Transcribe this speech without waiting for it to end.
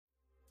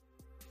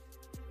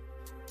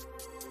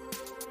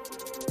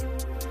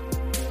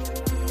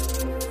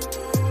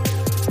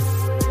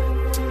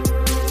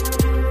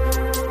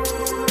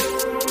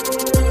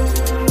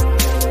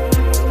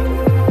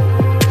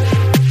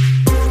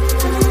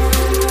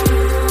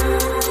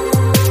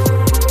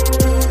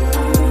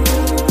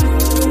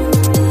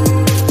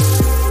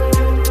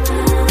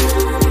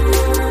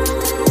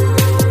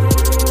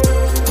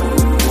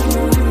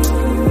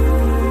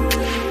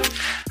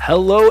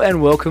Hello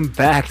and welcome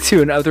back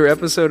to another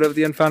episode of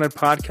the Unfounded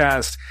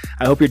Podcast.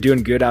 I hope you're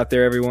doing good out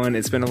there, everyone.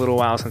 It's been a little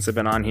while since I've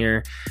been on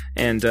here,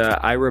 and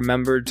I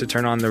remembered to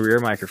turn on the rear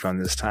microphone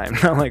this time,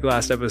 not like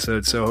last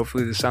episode, so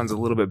hopefully this sounds a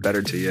little bit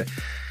better to you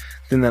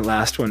than that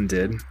last one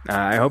did.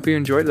 I hope you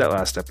enjoyed that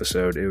last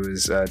episode. It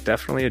was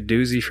definitely a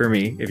doozy for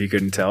me, if you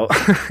couldn't tell.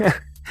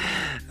 The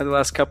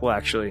last couple,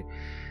 actually.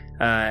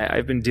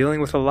 I've been dealing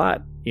with a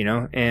lot,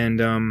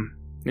 and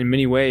in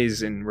many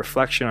ways, in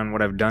reflection on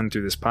what I've done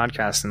through this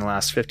podcast in the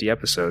last 50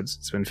 episodes,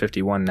 it's been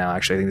 51 now,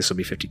 actually, I think this will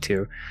be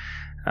 52.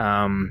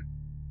 I've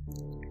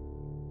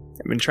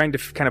been trying to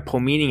kind of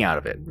pull meaning out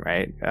of it,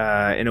 right?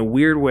 In a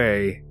weird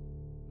way,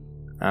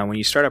 when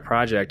you start a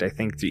project, I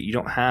think that you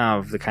don't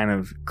have the kind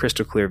of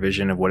crystal clear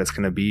vision of what it's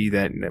going to be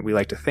that we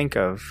like to think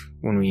of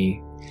when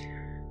we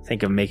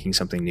think of making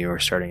something new or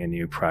starting a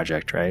new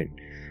project, right?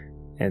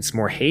 And it's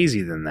more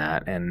hazy than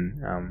that. And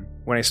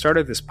when I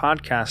started this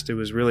podcast, it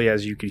was really,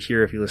 as you could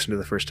hear if you listen to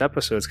the first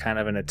episode, it's kind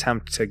of an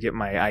attempt to get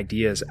my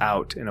ideas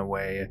out in a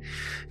way,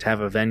 to have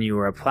a venue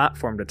or a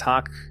platform to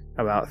talk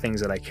about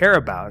things that I care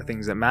about,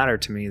 things that matter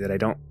to me that I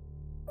don't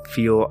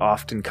feel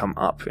often come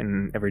up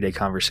in everyday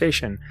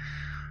conversation.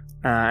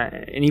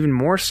 And even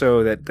more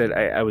so that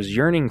I was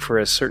yearning for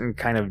a certain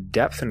kind of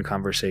depth in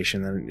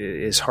conversation that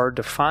is hard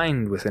to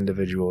find with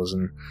individuals,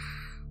 and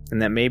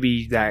that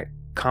maybe that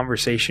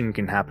conversation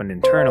can happen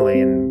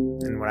internally.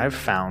 And what I've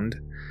found,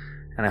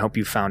 and I hope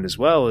you found as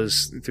well,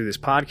 is through this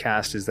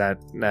podcast, is that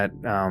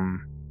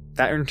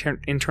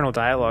internal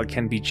dialogue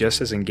can be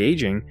just as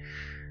engaging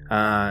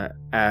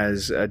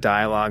as a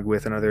dialogue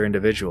with another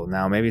individual.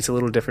 Now, maybe it's a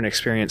little different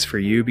experience for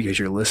you because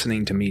you're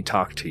listening to me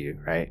talk to you,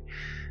 right?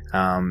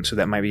 So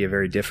that might be a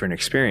very different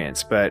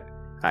experience. But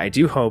I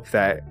do hope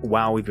that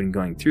while we've been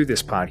going through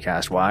this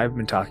podcast, while I've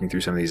been talking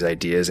through some of these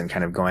ideas and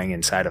kind of going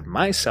inside of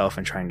myself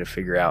and trying to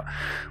figure out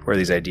where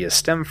these ideas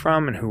stem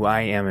from and who I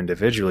am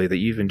individually, that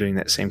you've been doing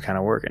that same kind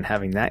of work and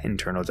having that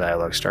internal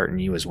dialogue start in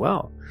you as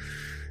well.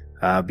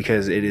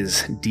 Because it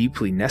is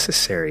deeply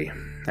necessary.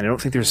 And I don't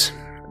think there's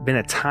been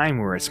a time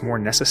where it's more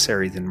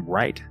necessary than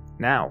right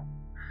now.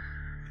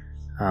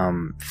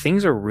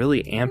 Things are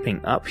really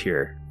amping up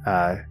here.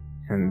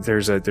 And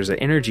there's an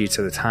energy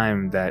to the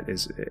time that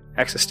is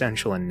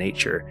existential in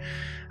nature.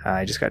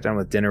 I just got done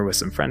with dinner with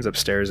some friends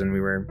upstairs, and we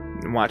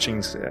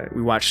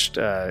watched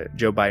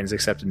Joe Biden's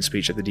acceptance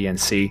speech at the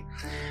DNC,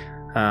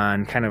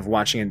 and kind of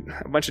watching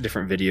a bunch of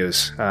different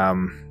videos,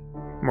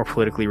 more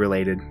politically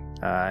related.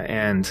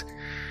 And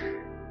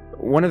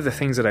one of the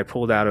things that I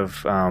pulled out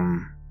of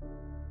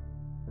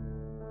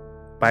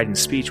Biden's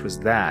speech was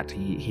that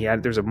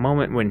there's a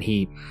moment when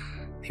he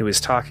was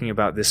talking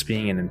about this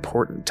being an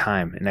important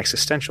time, an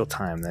existential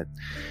time that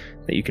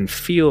you can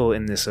feel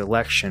in this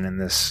election and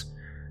this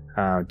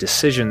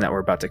decision that we're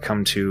about to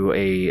come to,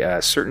 a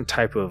certain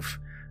type of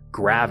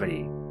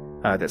gravity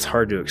that's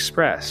hard to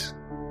express.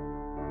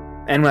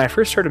 And when I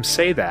first heard him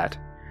say that,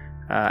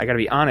 I got to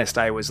be honest,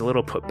 I was a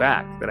little put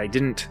back that I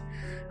didn't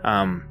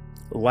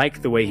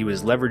like the way he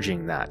was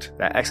leveraging that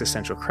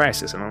existential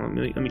crisis. And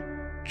let me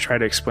try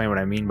to explain what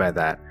I mean by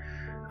that.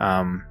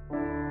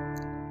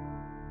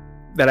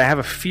 That I have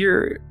a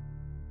fear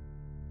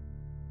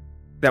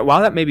that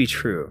while that may be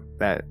true,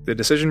 that the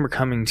decision we're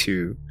coming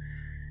to,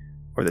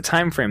 or the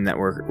time frame that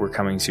we're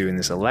coming to in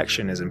this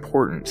election, is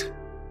important,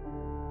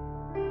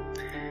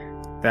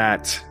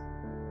 that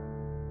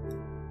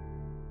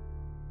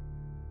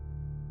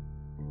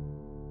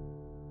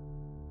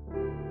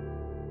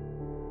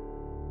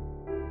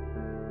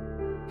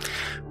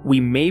we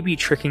may be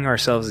tricking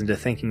ourselves into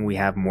thinking we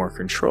have more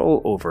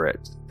control over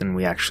it than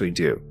we actually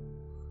do.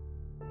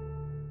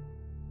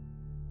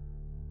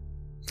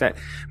 That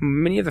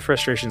many of the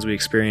frustrations we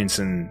experience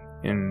in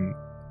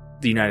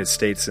the United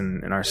States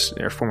and in our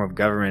form of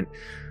government,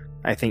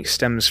 I think,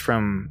 stems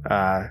from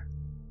an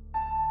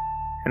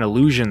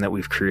illusion that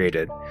we've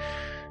created.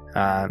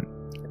 That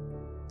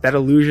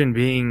illusion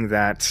being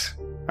that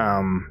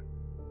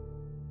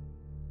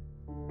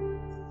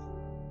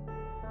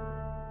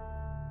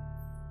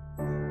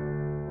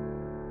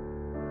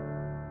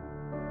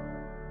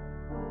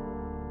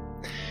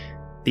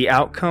the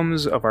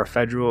outcomes of our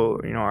federal,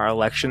 our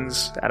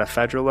elections at a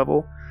federal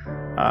level,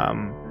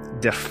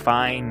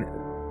 define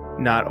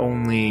not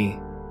only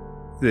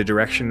the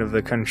direction of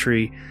the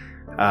country,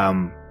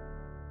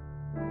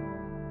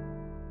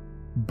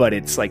 but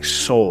it's like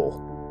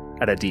soul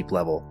at a deep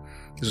level.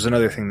 This was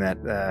another thing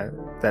that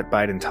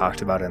Biden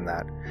talked about in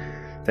that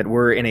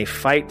we're in a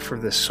fight for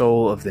the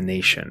soul of the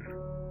nation.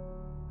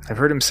 I've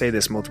heard him say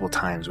this multiple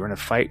times. We're in a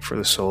fight for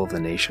the soul of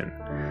the nation.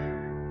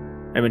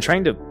 I've been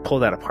trying to pull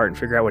that apart and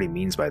figure out what he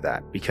means by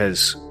that,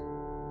 because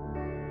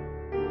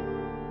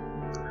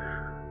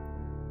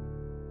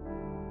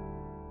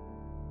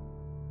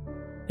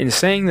in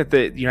saying that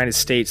the United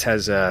States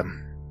has for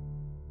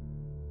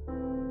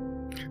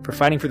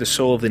fighting for the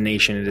soul of the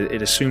nation,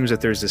 it assumes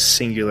that there's this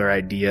singular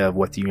idea of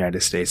what the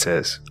United States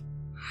is.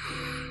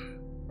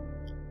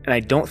 And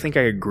I don't think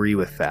I agree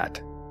with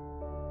that.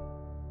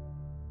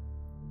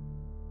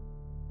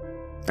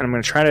 And I'm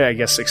going to try to,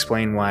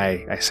 explain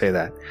why I say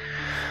that.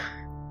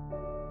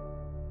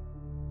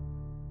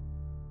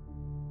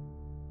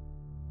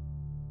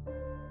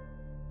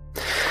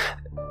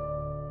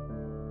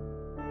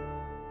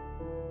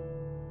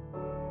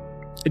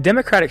 a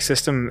democratic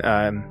system,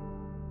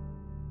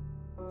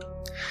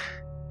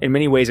 in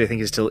many ways, I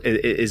think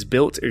is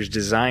built or is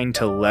designed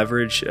to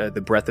leverage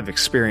the breadth of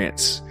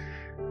experience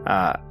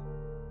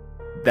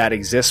that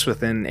exists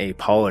within a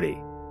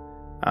polity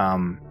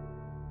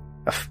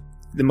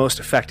the most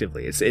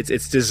effectively.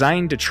 It's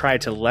designed to try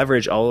to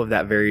leverage all of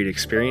that varied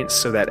experience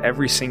so that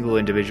every single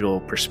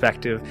individual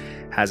perspective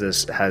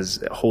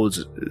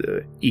holds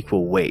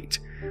equal weight.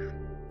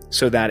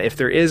 So that if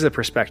there is a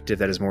perspective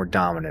that is more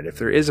dominant, if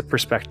there is a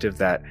perspective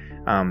that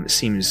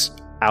seems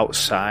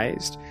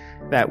outsized,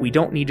 that we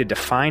don't need to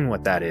define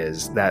what that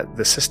is, that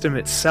the system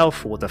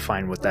itself will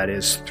define what that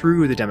is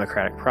through the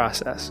democratic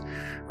process,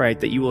 right?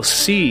 That you will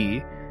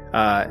see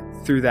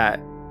through that,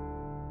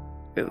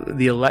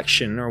 the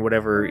election or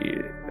whatever,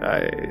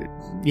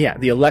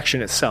 the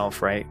election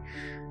itself, right?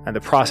 And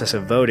the process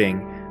of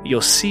voting, you'll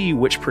see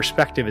which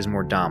perspective is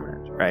more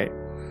dominant, right?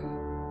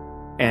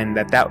 And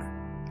that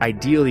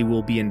ideally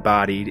will be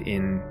embodied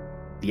in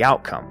the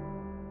outcome.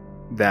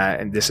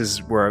 And this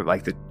is where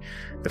like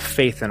the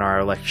faith in our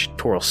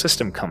electoral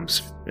system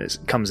comes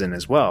in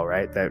as well,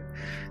 right? That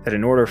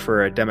in order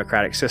for a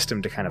democratic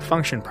system to kind of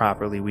function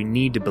properly, we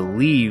need to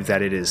believe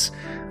that it is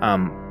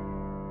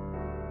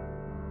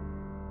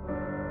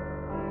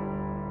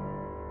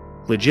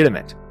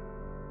legitimate.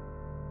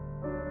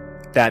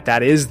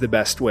 That is the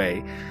best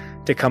way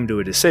to come to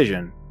a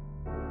decision,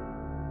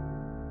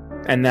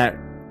 and that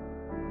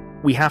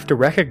we have to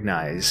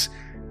recognize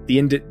the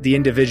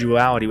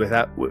individuality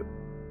without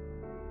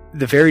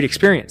the varied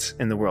experience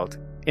in the world,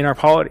 in our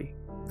polity,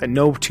 that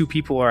no two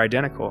people are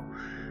identical,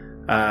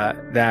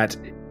 that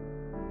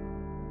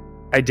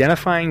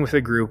identifying with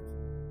a group,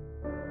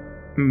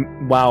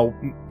 while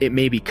it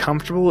may be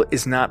comfortable,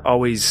 is not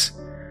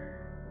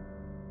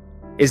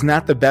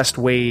the best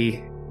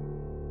way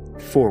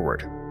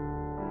forward.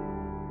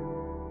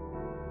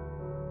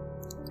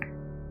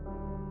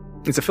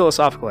 It's a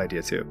philosophical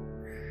idea too.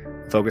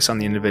 Focus on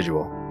the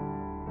individual.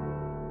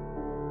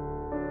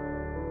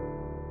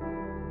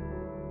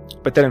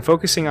 But then in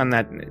focusing on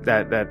that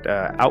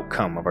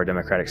outcome of our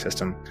democratic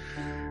system,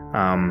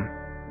 and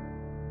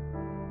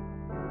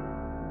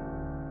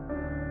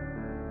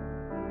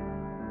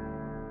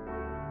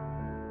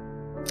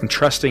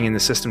trusting in the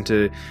system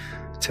to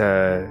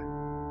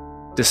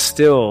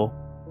distill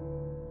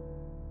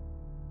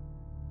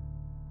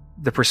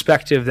the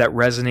perspective that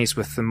resonates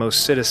with the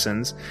most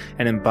citizens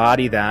and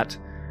embody that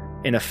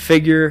in a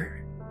figure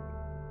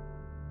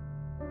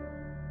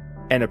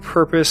and a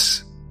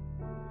purpose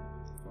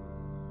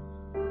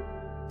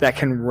that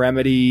can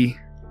remedy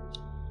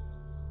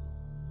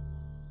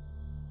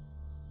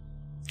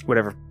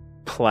whatever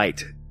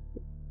plight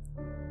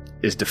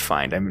is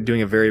defined. I'm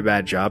doing a very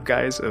bad job,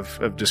 guys,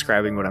 of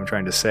describing what I'm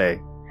trying to say.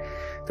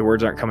 The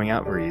words aren't coming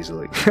out very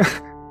easily.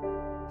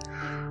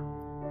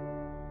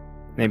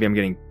 Maybe I'm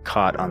getting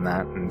caught on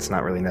that, and it's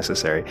not really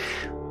necessary.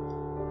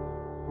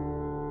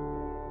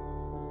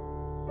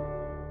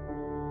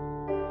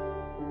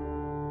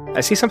 I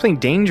see something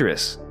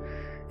dangerous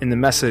in the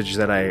message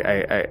that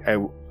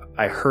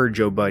I heard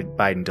Joe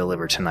Biden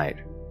deliver tonight.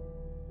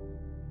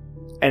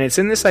 And it's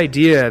in this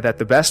idea that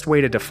the best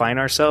way to define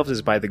ourselves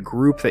is by the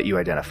group that you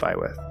identify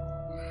with.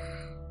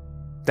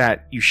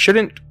 That you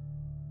shouldn't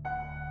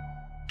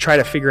try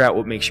to figure out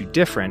what makes you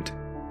different.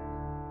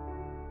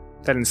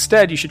 That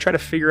instead you should try to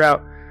figure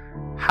out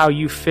how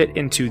you fit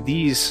into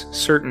these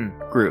certain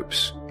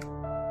groups.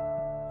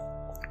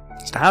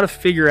 So to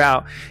figure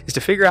out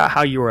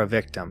how you are a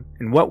victim,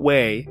 in what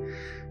way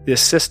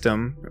this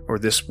system or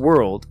this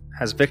world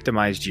has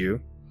victimized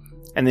you,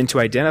 and then to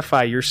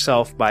identify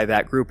yourself by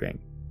that grouping,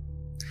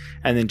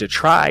 and then to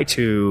try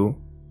to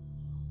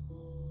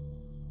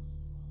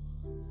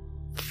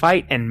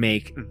fight and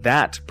make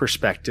that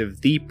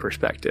perspective the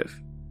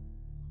perspective,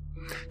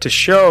 to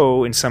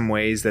show in some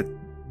ways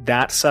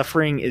that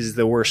suffering is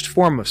the worst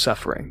form of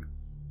suffering.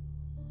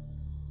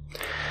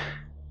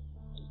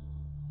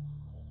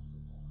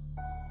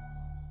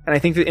 And I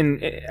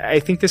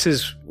think this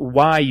is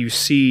why you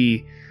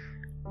see,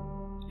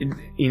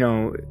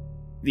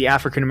 the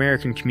African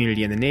American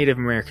community and the Native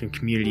American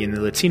community and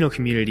the Latino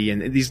community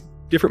and these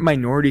different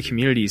minority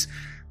communities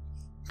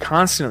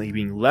constantly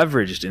being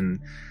leveraged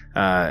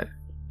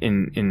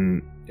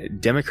in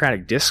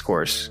democratic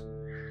discourse.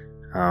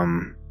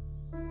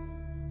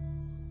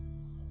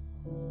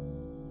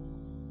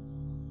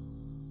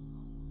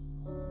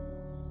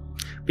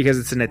 Because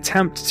it's an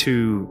attempt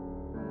to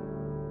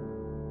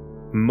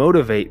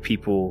motivate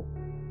people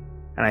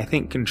and I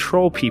think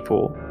control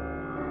people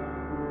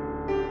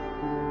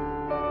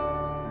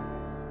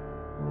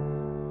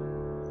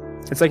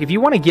It's like if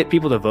you want to get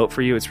people to vote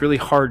for you, it's really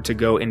hard to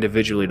go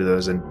individually to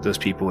those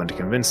people and to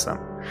convince them.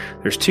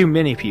 There's too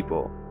many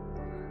people,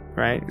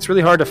 right? It's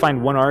really hard to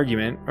find one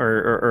argument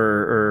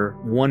or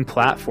one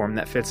platform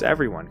that fits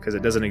everyone because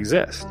it doesn't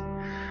exist.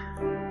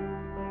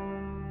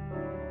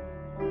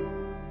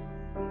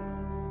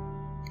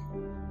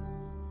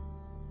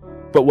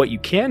 But what you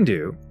can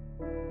do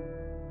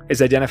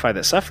is identify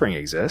that suffering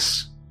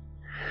exists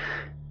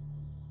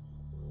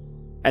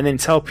and then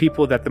tell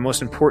people that the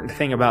most important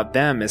thing about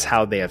them is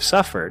how they have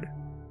suffered,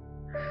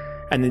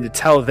 and then to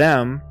tell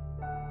them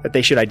that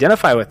they should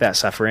identify with that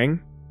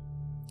suffering,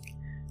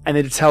 and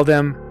then to tell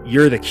them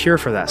you're the cure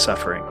for that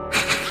suffering.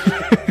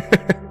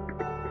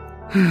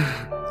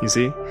 You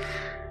see?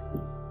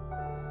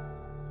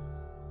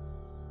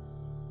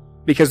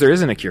 Because there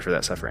isn't a cure for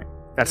that suffering.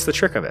 That's the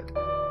trick of it.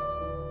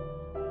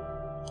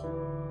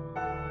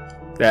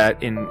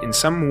 That in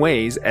some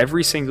ways,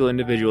 every single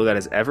individual that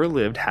has ever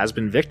lived has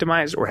been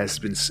victimized or has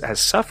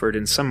suffered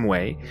in some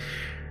way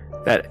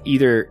that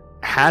either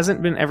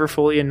hasn't been ever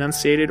fully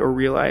enunciated or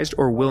realized,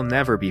 or will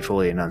never be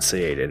fully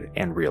enunciated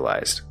and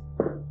realized.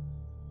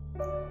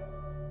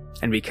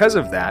 And because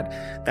of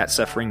that, that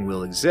suffering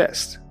will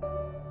exist.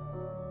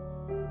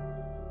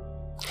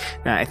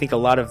 Now, I think a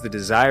lot of the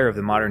desire of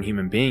the modern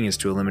human being is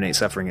to eliminate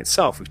suffering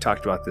itself. We've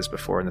talked about this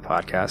before in the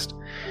podcast.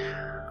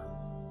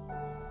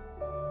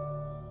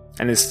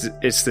 And it's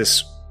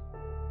this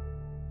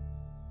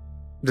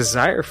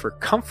desire for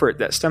comfort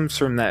that stems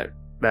from that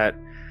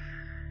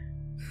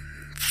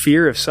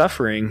fear of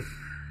suffering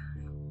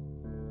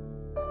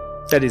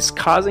that is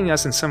causing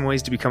us in some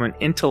ways to become an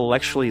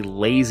intellectually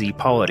lazy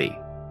polity.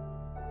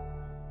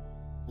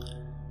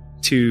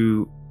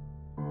 To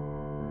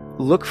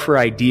look for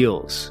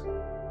ideals,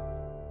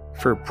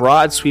 for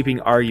broad sweeping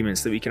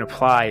arguments that we can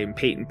apply and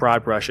paint in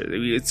broad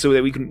brushes, so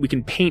that we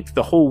can paint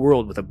the whole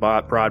world with a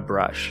broad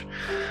brush.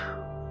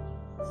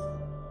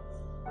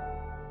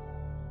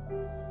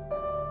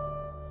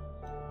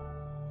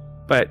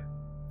 But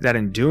that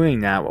in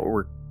doing that, what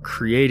we're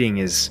creating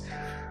is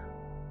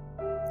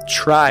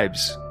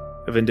tribes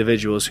of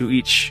individuals who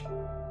each,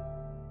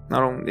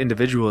 not only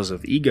individuals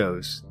of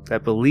egos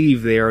that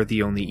believe they are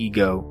the only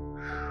ego,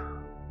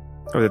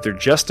 or that they're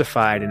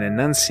justified in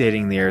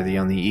enunciating they are the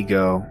only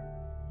ego.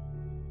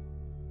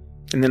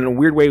 And then in a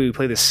weird way, we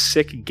play this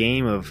sick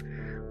game of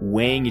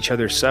weighing each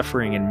other's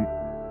suffering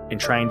and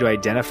trying to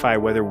identify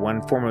whether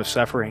one form of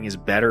suffering is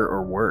better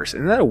or worse.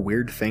 Isn't that a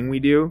weird thing we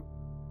do?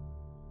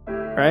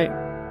 Right?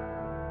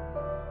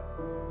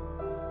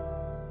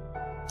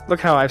 Look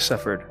how I've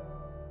suffered.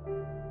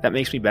 That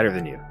makes me better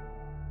than you.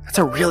 That's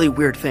a really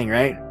weird thing,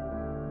 right?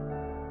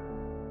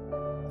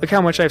 Look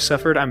how much I've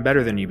suffered. I'm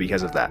better than you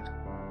because of that.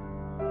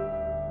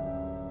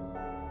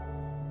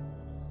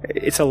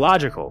 It's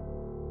illogical.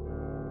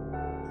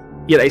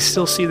 Yet I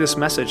still see this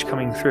message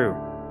coming through.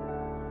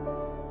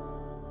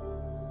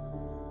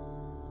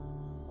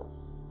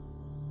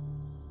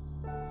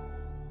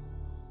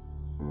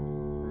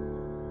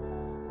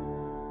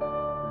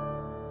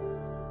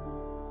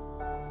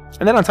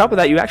 And then on top of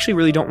that, you actually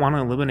really don't want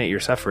to eliminate your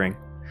suffering.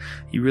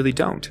 You really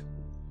don't.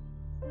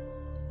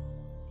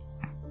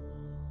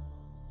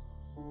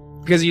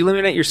 Because you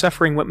eliminate your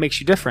suffering, what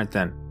makes you different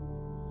then?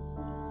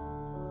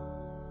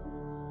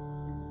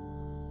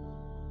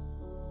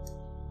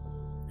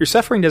 Your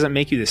suffering doesn't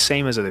make you the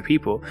same as other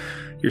people.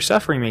 Your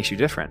suffering makes you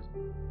different.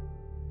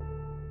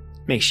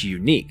 Makes you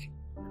unique.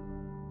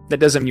 That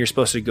doesn't mean you're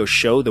supposed to go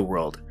show the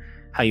world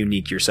how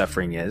unique your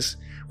suffering is.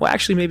 Well,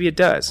 actually, maybe it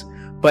does,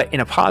 but in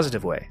a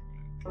positive way.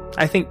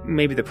 I think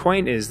maybe the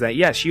point is that,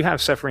 yes, you have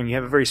suffering. You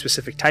have a very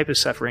specific type of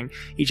suffering.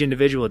 Each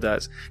individual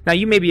does. Now,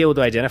 you may be able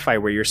to identify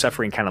where your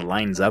suffering kind of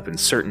lines up in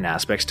certain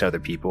aspects to other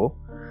people,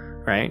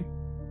 right?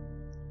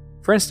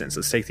 For instance,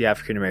 let's take the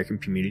African American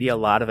community. A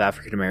lot of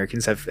African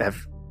Americans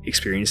have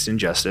experienced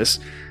injustice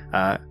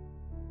and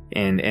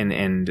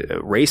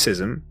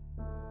racism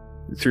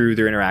through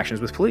their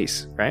interactions with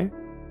police, right?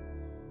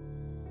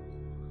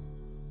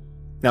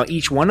 Now,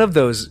 each one of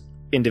those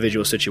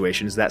individual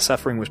situations, that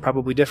suffering was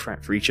probably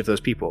different for each of those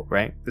people,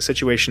 right? The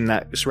situation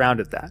that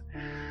surrounded that.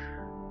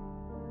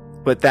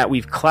 But that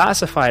we've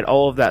classified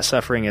all of that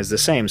suffering as the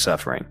same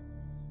suffering.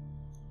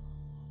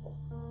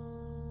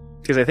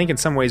 Because I think in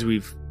some ways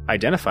we've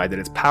identified that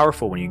it's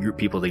powerful when you group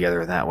people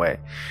together in that way.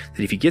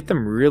 That if you get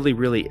them really,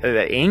 really,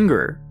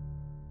 anger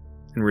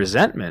and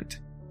resentment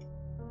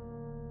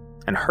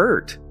and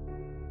hurt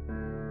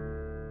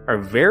are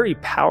very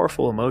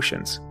powerful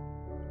emotions.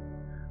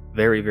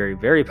 Very, very,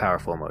 very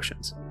powerful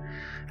emotions.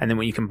 And then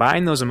when you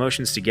combine those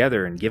emotions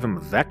together and give them a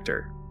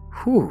vector,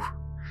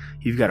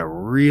 you've got a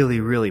really,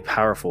 really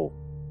powerful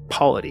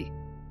polity.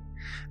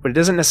 But it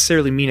doesn't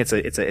necessarily mean it's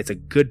a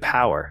good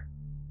power.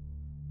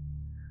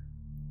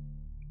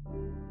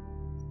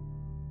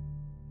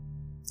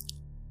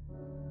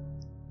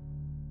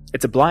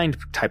 It's a blind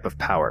type of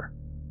power.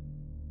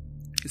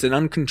 It's an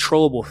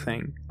uncontrollable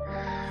thing.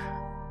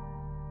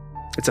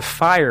 It's a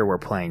fire we're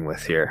playing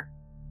with here.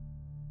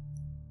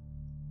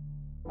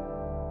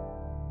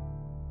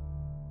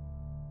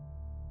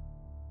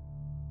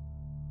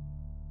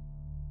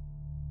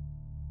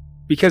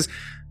 Because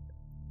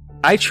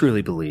I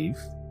truly believe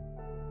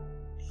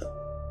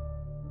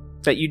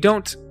that you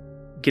don't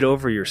get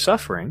over your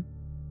suffering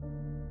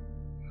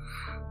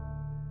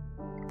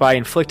by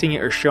inflicting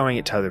it or showing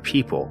it to other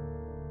people.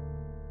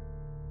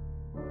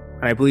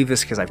 And I believe this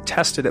because I've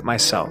tested it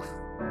myself.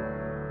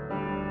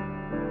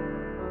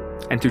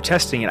 And through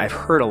testing it, I've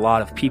hurt a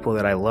lot of people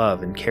that I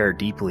love and care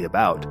deeply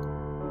about.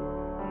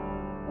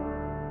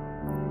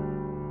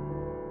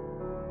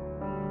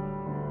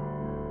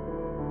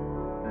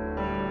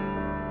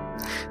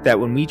 that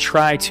when we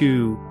try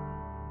to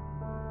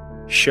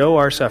show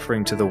our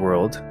suffering to the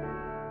world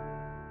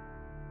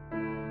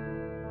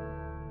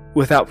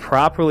without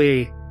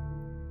properly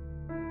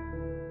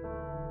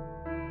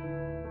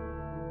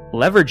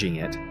leveraging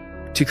it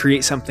to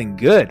create something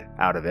good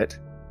out of it,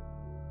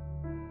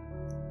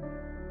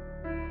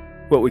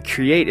 what we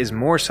create is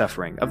more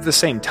suffering of the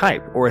same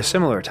type or a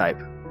similar type.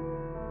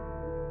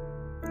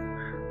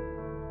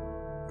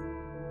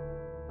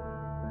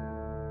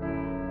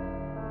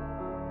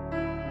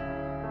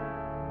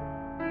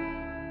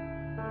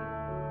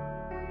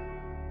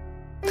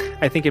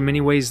 I think in many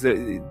ways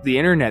the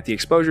internet, the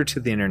exposure to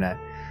the internet,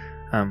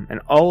 and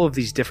all of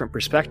these different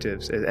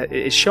perspectives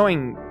is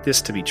showing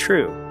this to be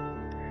true.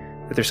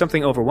 That there's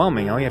something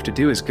overwhelming. All you have to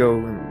do is go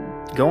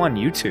on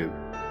YouTube.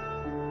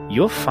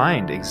 You'll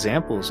find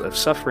examples of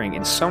suffering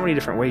in so many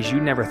different ways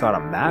you never thought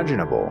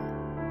imaginable.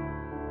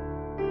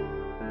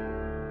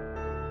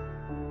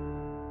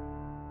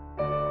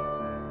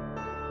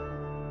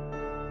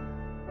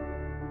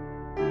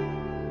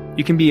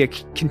 You can be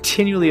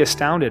continually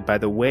astounded by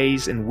the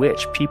ways in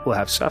which people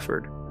have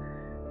suffered,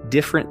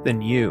 different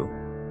than you.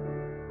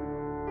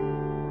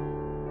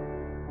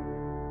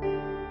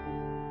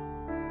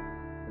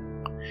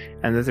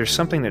 And that there's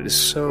something that is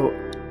so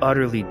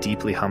utterly,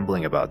 deeply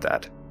humbling about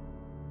that.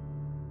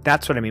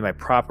 That's what I mean by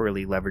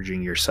properly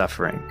leveraging your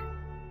suffering.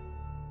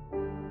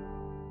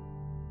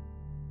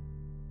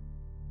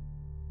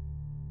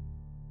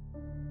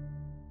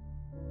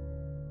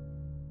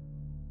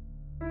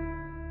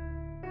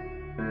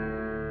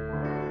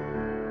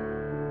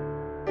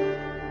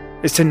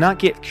 Is to not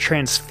get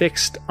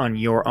transfixed on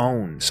your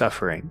own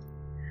suffering,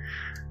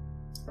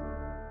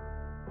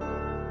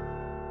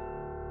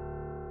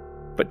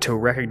 but to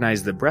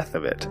recognize the breadth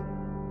of it.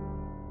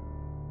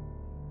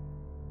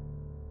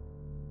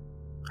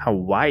 How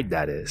wide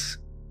that is.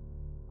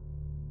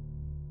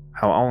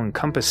 How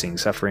all-encompassing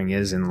suffering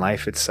is in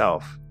life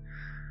itself.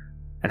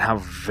 And how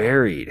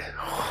varied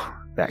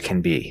that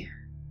can be.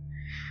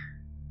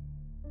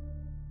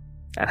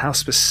 And how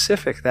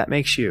specific that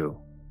makes you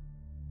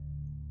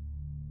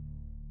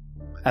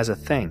as a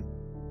thing.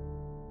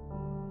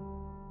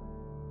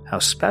 How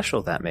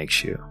special that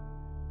makes you.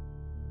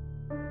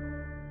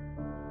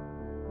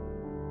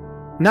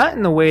 Not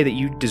in the way that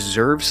you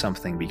deserve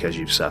something because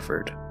you've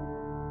suffered.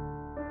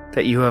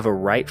 That you have a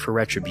right for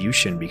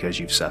retribution because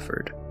you've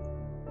suffered.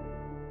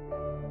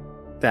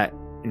 That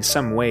in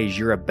some ways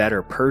you're a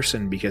better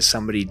person because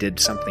somebody did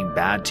something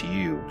bad to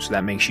you, so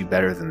that makes you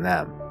better than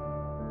them.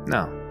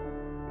 No.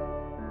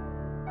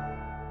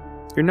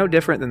 You're no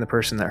different than the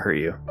person that hurt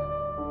you.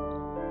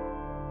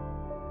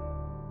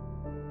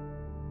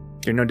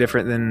 You're no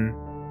different than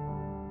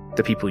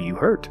the people you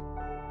hurt.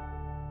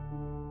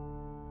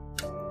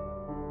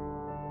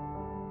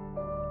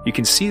 You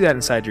can see that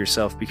inside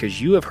yourself because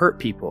you have hurt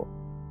people,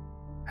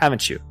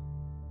 haven't you?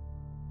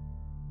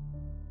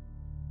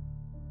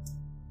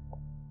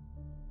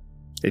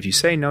 If you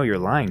say no, you're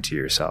lying to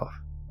yourself.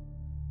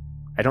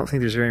 I don't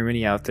think there's very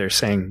many out there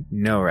saying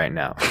no right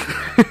now.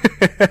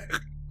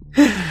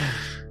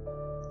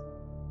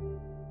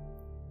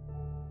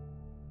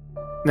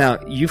 Now,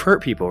 you've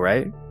hurt people,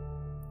 right?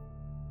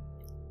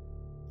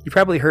 You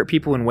probably hurt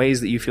people in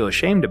ways that you feel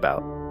ashamed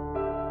about.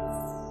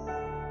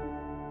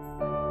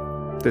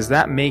 Does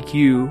that make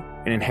you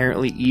an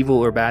inherently evil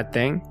or bad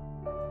thing?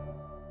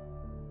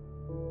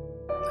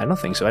 I don't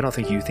think so. I don't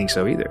think you think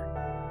so either.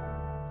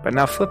 But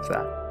now flip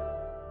that.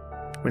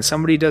 When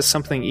somebody does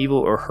something evil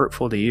or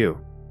hurtful to you,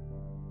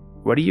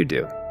 what do you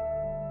do?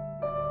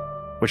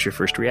 What's your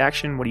first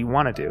reaction? What do you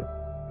want to do?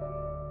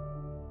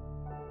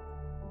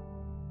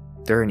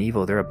 They're an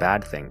evil, they're a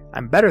bad thing.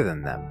 I'm better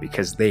than them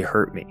because they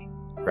hurt me,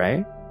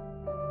 right?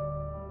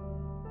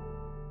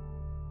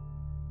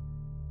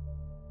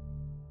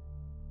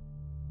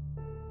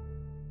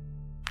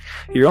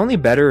 You're only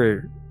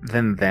better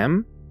than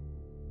them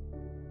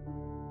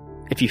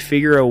if you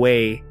figure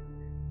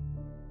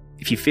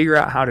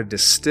out how to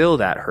distill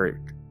that hurt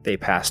they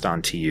passed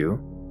on to you.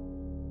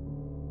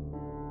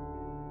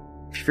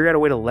 If you figure out a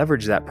way to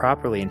leverage that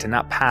properly and to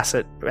not pass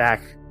it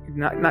back,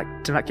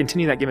 to not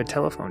continue that game of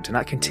telephone, to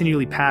not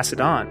continually pass it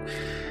on,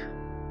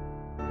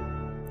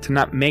 to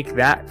not make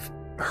that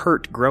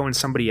hurt grow in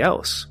somebody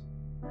else.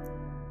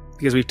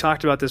 Because we've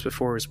talked about this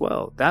before as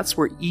well. That's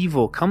where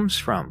evil comes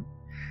from.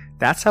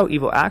 That's how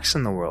evil acts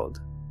in the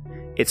world.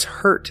 It's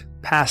hurt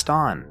passed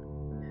on.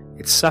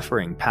 It's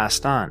suffering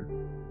passed on.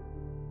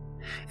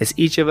 It's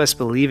each of us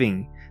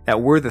believing that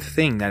we're the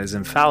thing that is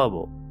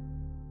infallible.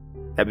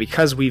 That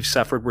because we've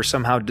suffered, we're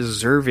somehow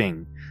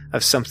deserving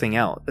of something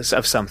else,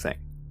 of something.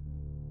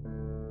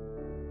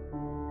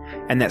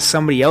 And that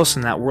somebody else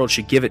in that world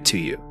should give it to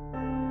you.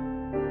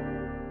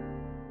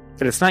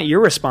 That it's not your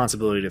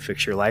responsibility to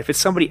fix your life, it's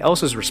somebody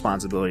else's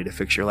responsibility to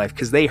fix your life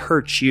because they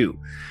hurt you.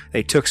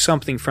 They took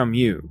something from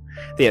you.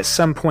 They at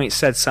some point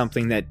said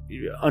something that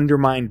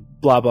undermined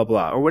blah, blah,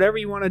 blah, or whatever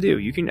you want to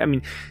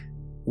do.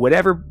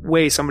 Whatever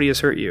way somebody has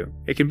hurt you,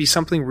 it can be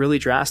something really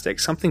drastic,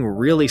 something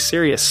really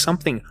serious,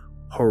 something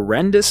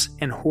horrendous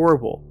and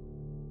horrible.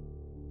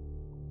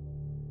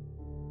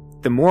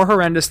 The more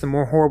horrendous, the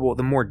more horrible,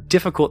 the more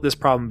difficult this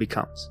problem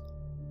becomes.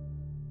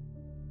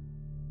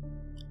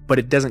 But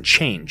it doesn't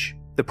change.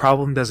 The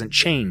problem doesn't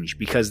change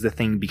because the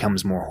thing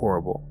becomes more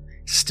horrible.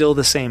 It's still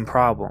the same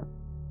problem.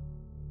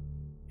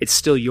 It's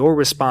still your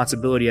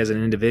responsibility as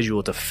an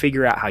individual to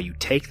figure out how you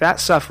take that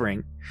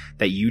suffering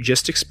that you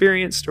just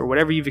experienced or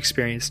whatever you've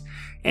experienced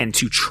and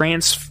to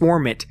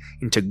transform it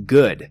into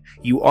good.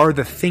 You are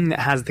the thing that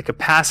has the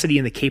capacity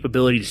and the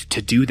capability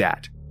to do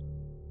that.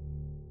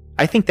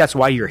 I think that's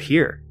why you're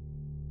here.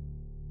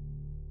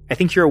 I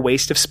think you're a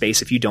waste of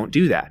space if you don't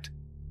do that.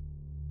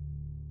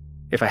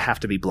 If I have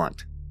to be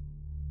blunt.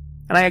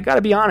 And I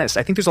gotta be honest,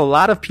 I think there's a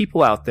lot of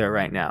people out there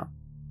right now.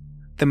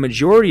 The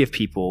majority of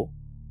people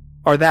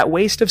are that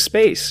waste of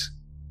space.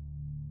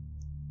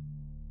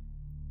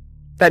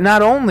 That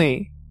not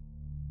only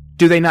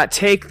do they not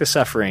take the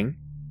suffering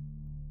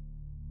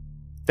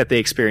that they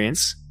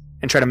experience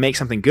and try to make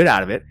something good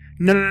out of it,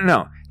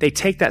 no. They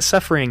take that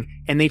suffering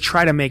and they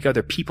try to make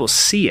other people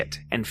see it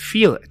and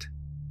feel it.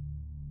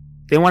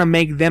 They want to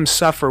make them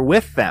suffer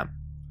with them.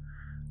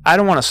 I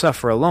don't want to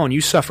suffer alone.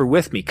 You suffer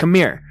with me. Come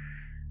here.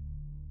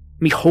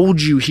 Let me hold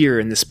you here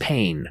in this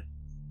pain.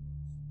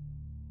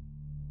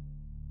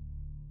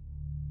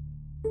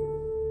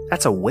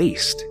 That's a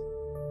waste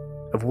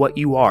of what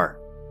you are.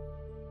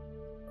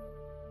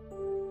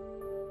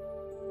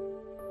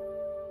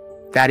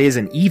 That is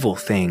an evil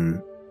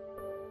thing.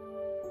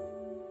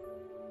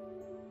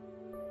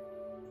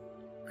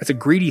 That's a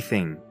greedy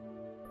thing.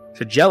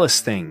 It's a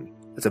jealous thing.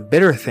 It's a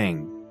bitter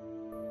thing.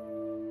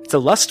 It's a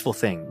lustful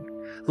thing.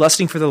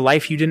 Lusting for the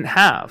life you didn't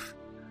have.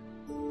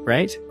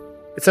 Right?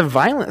 It's a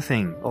violent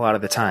thing a lot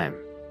of the time.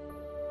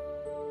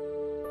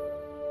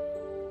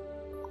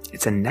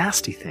 It's a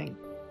nasty thing.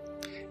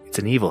 It's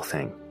an evil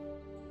thing.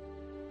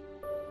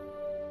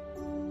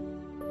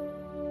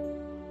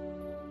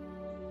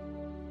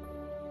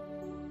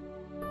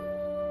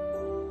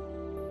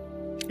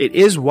 It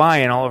is why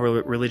in all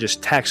religious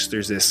texts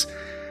there's this,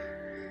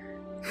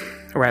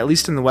 or at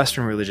least in the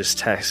Western religious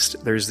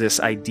text, there's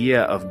this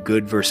idea of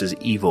good versus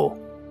evil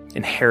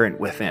inherent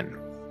within.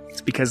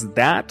 It's because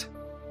that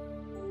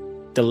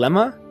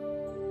dilemma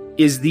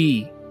is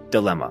the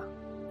dilemma.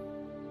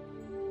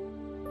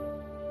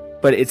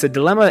 But it's a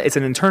dilemma, it's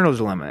an internal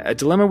dilemma, a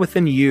dilemma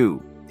within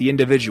you, the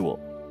individual.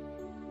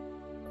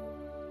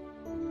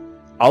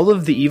 All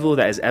of the evil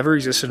that has ever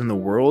existed in the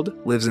world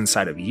lives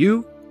inside of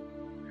you,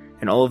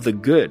 and all of the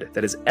good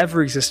that has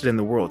ever existed in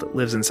the world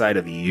lives inside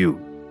of you.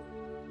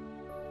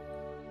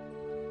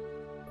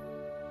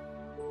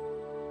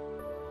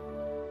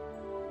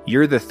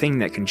 You're the thing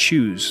that can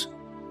choose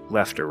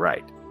left or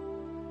right.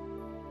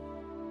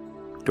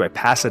 Do I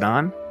pass it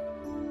on?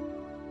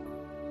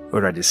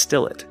 Or do I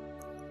distill it?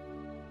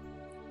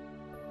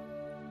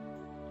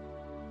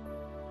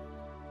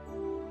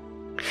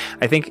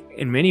 I think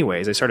in many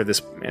ways, I started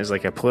this as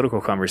like a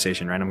political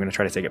conversation, right? I'm going to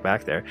try to take it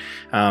back there.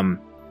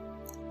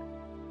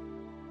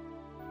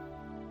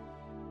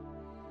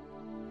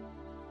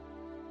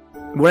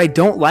 What I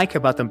don't like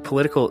about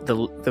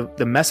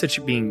the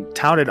message being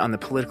touted on the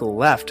political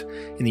left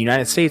in the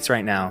United States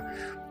right now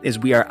is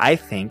we are, I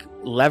think,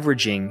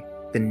 leveraging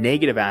the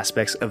negative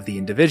aspects of the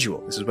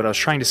individual. This is what I was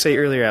trying to say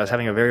earlier. I was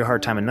having a very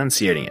hard time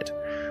enunciating it.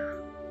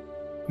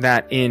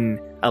 That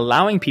in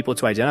allowing people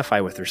to identify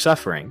with their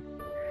suffering,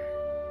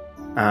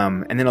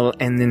 and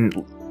then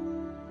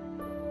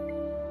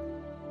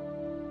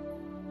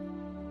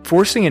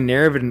forcing a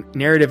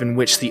narrative in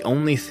which the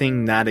only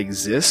thing that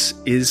exists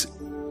is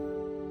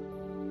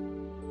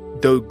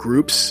the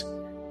groups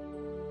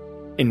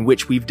in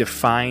which we've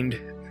defined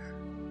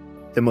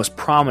the most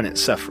prominent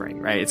suffering,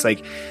 right? It's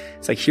like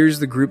here's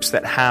the groups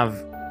that have,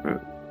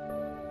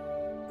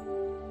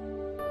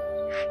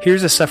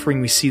 here's the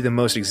suffering we see the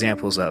most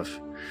examples of,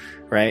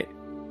 right?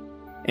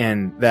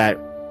 And that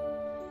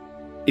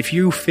if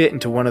you fit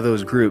into one of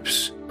those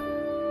groups,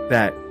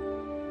 that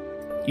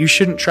you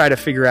shouldn't try to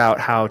figure out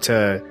how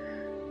to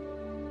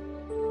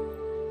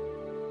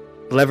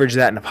leverage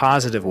that in a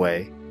positive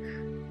way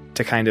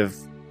to kind of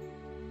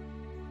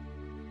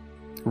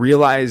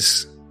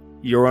realize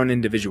your own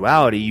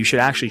individuality. You should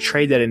actually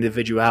trade that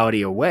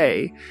individuality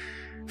away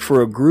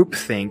for a group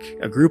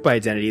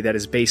identity that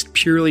is based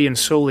purely and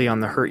solely on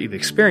the hurt you've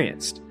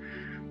experienced.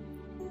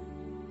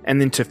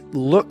 And then to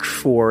look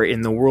for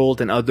in the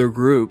world and other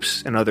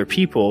groups and other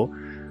people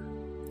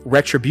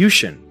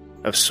retribution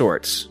of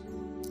sorts,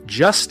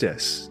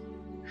 justice,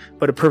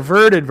 but a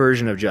perverted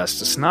version of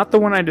justice, not the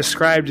one I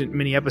described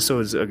many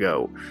episodes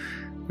ago,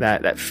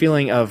 that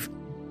feeling of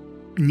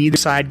neither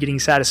side getting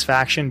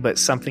satisfaction but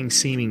something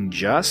seeming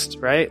just,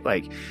 right?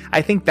 Like,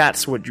 I think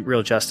that's what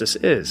real justice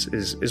is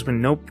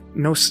when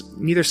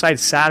neither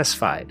side's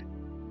satisfied,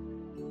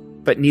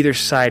 but neither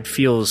side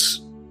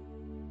feels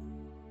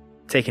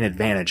taken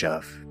advantage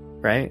of,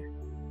 right?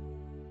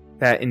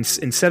 That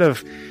instead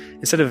of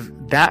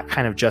that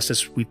kind of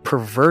justice, we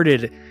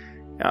perverted,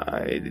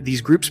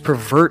 these groups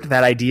pervert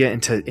that idea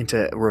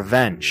into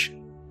revenge,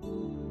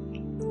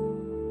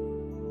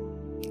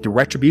 the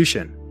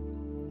retribution.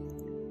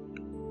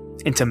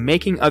 into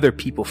making other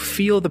people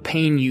feel the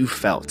pain you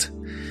felt.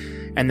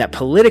 And that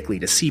politically,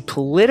 to see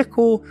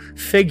political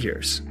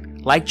figures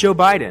like Joe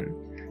Biden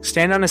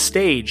stand on a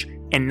stage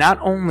and not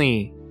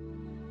only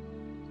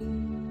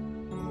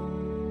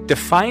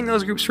define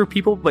those groups for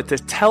people, but to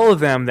tell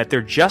them that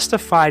they're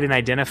justified in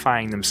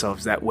identifying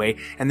themselves that way,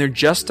 and they're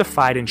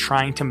justified in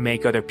trying to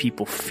make other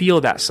people feel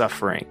that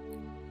suffering.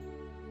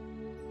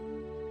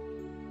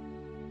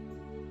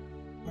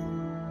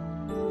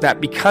 That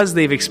because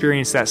they've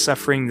experienced that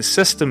suffering, the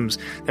systems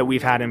that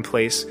we've had in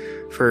place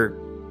for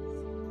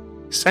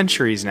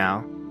centuries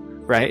now,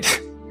 right,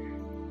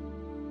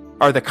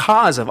 are the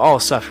cause of all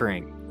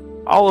suffering,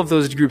 all of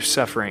those groups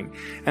suffering,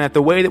 and that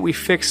the way that we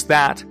fix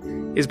that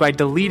is by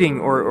deleting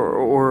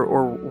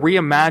or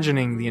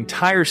reimagining the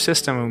entire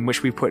system in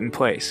which we put in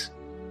place.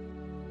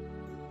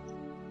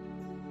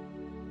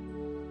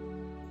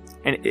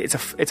 And it's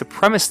a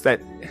premise that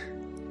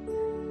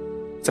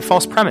it's a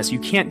false premise. You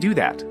can't do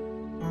that.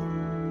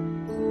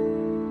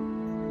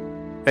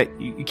 That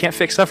you can't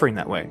fix suffering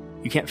that way.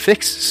 You can't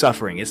fix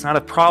suffering. It's not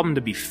a problem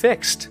to be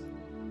fixed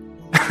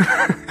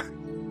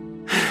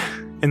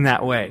in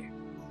that way.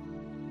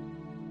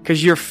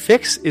 Because your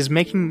fix is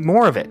making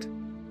more of it.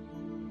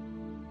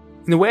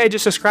 In the way I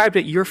just described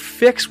it, your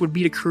fix would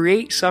be to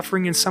create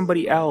suffering in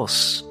somebody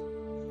else.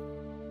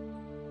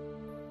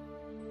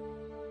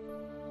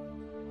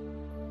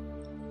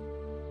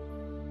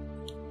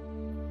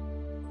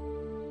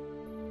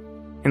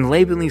 And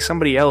labeling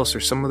somebody else or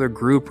some other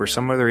group or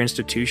some other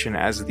institution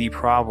as the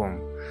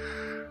problem.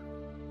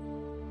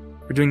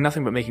 We're doing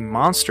nothing but making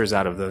monsters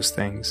out of those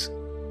things.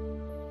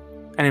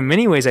 And in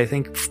many ways, I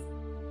think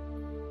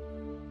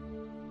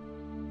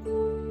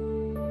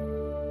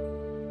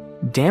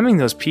damning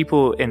those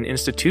people and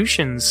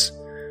institutions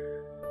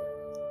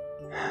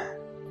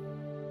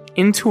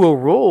into a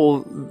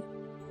role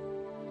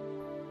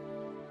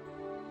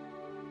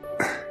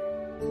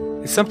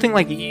is something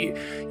like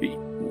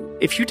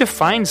if you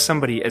define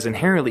somebody as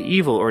inherently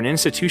evil or an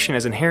institution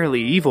as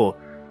inherently evil,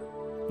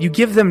 you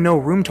give them no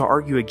room to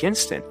argue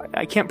against it.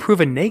 I can't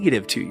prove a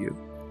negative to you.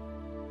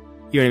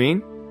 You know what I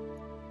mean?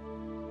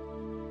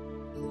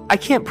 I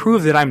can't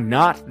prove that I'm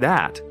not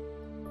that.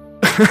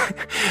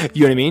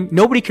 You know what I mean?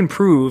 Nobody can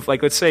prove,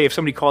 like, let's say if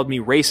somebody called me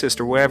racist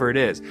or whatever it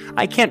is,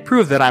 I can't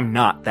prove that I'm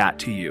not that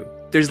to you.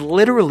 There's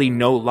literally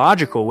no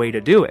logical way to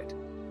do it.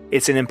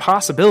 It's an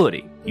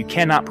impossibility. You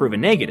cannot prove a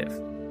negative,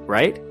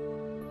 right?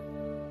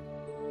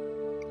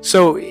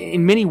 So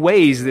in many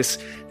ways, this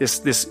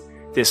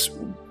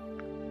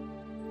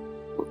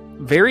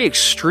very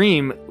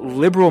extreme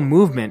liberal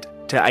movement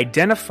to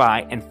identify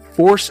and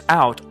force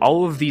out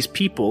all of these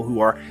people who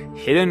are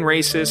hidden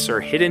racists or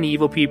hidden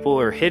evil people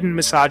or hidden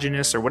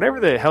misogynists or whatever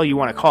the hell you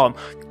want to call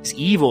them, these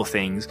evil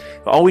things.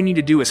 All we need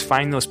to do is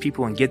find those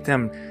people and get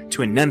them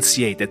to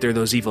enunciate that they're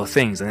those evil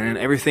things, and then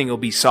everything will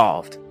be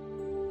solved.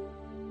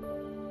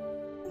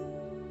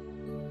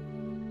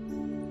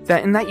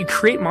 That you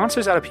create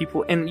monsters out of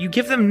people, and you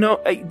give them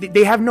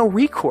they have no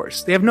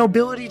recourse. They have no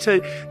ability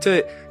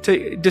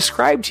to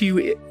describe to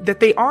you that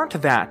they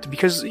aren't that,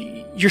 because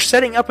you're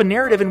setting up a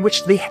narrative in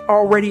which they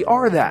already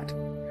are that.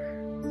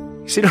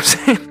 You see what I'm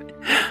saying?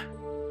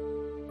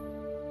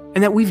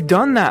 And that we've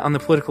done that on the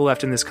political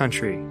left in this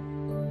country.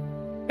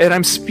 And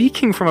I'm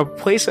speaking from a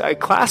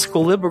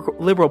classical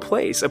liberal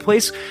place, a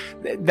place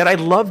that I'd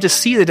love to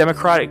see the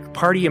Democratic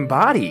Party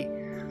embody.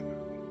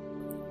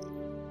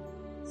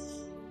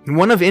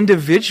 One of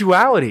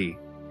individuality,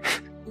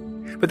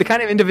 but the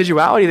kind of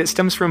individuality that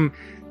stems from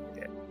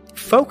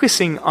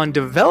focusing on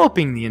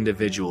developing the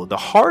individual, the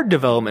hard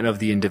development of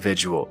the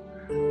individual.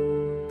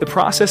 The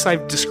process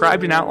I've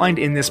described and outlined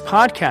in this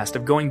podcast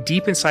of going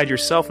deep inside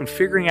yourself and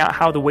figuring out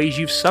how the ways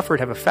you've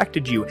suffered have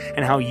affected you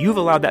and how you've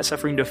allowed that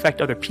suffering to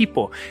affect other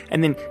people,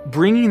 and then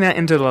bringing that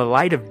into the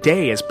light of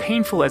day, as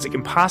painful as it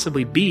can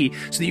possibly be,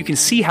 so that you can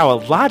see how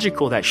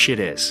illogical that shit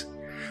is.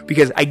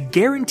 Because I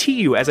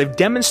guarantee you, as I've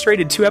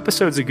demonstrated 2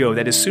 episodes ago,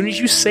 that as soon as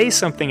you say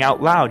something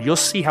out loud, you'll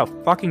see how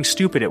fucking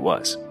stupid it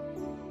was.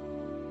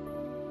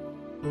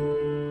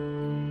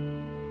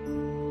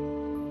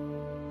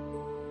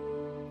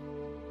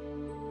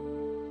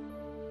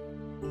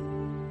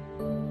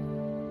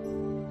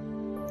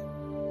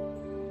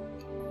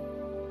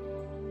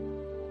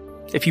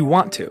 If you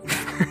want to.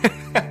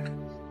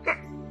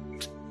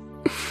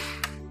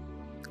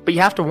 But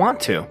you have to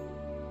want to.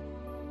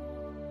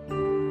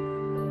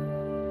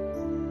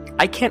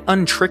 I can't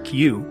untrick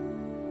you.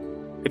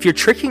 If you're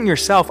tricking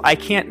yourself, I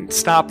can't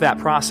stop that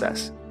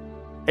process.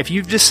 If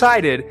you've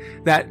decided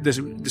that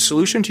the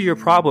solution to your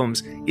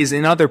problems is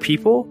in other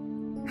people,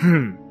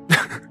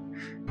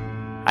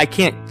 I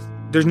can't,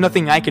 there's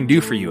nothing I can do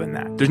for you in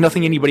that. There's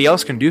nothing anybody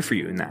else can do for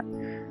you in that.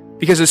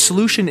 Because the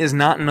solution is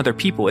not in other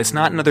people. It's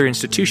not in other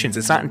institutions.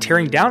 It's not in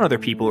tearing down other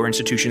people or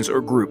institutions or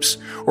groups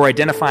or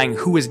identifying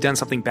who has done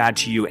something bad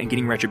to you and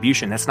getting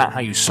retribution. That's not how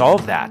you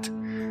solve that.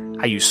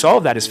 How you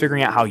solve that is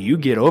figuring out how you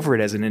get over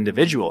it as an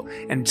individual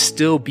and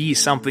still be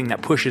something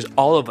that pushes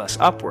all of us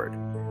upward.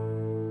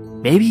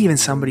 Maybe even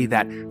somebody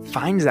that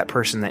finds that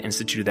person that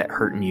instituted that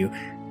hurt in you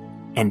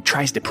and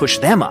tries to push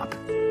them up.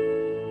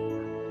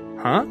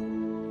 Huh?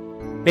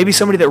 Maybe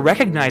somebody that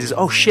recognizes,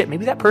 oh shit,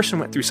 maybe that person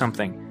went through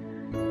something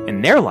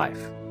in their life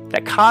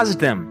that caused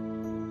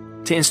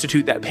them to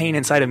institute that pain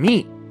inside of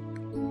me.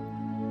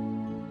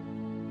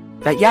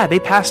 That, yeah, they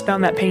passed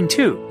down that pain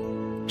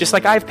too. Just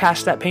like I've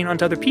passed that pain on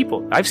to other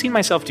people. I've seen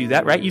myself do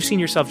that, right? You've seen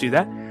yourself do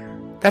that.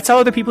 That's how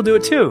other people do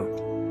it too.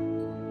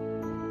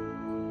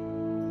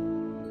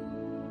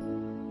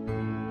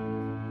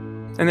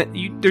 And that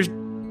there's...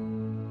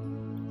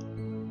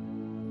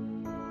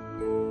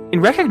 In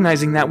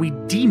recognizing that, we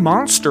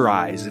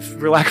demonsterize, if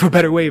for lack of a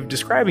better way of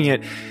describing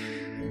it,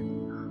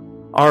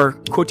 our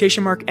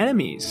quotation mark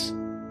enemies,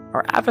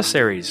 our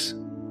adversaries,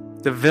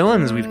 the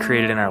villains we've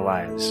created in our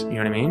lives. You know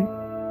what I mean?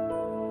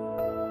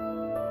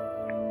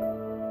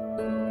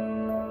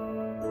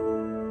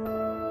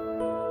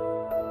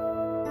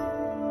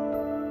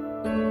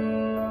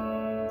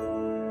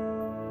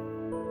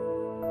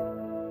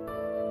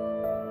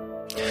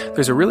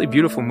 There's a really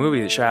beautiful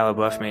movie that Shia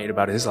LaBeouf made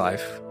about his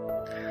life.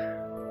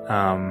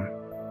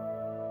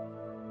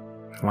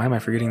 Why am I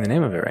forgetting the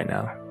name of it right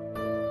now?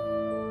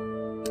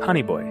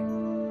 Honey Boy.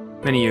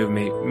 Many of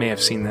you may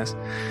have seen this.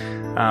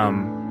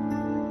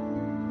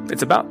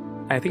 It's about,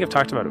 I think I've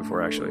talked about it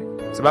before actually.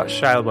 It's about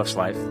Shia LaBeouf's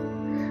life,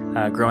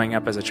 growing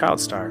up as a child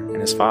star, and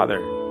his father.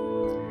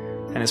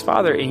 And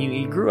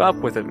he grew up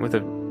with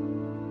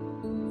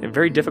a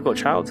very difficult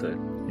childhood.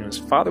 You know, his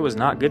father was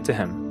not good to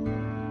him.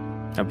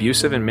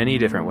 Abusive in many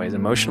different ways,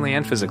 emotionally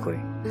and physically.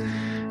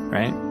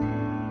 Right?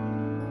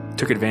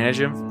 Took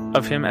advantage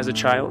of him as a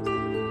child. You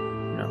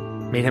know,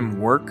 made him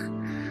work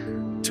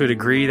to a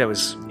degree that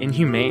was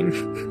inhumane,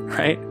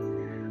 right?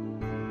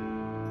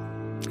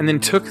 And then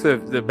took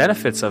the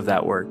benefits of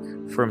that work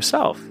for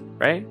himself,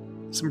 right?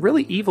 Some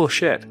really evil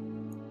shit.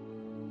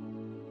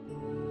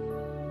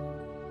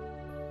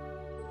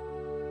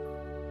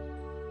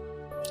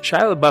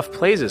 Shia LaBeouf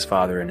plays his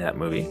father in that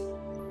movie.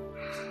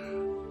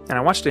 And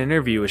I watched an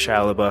interview with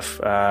Shia LaBeouf.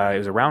 It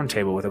was a round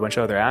table with a bunch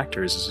of other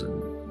actors,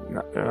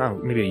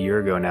 maybe a year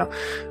ago now,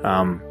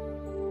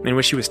 in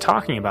which he was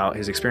talking about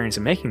his experience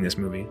in making this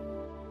movie.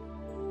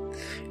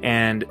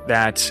 And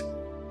that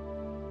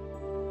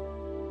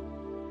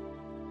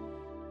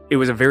it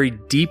was a very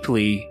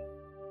deeply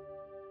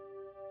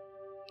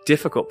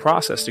difficult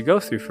process to go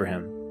through for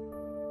him,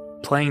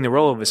 playing the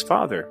role of his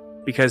father,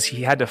 because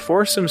he had to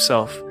force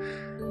himself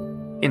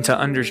into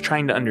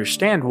trying to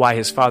understand why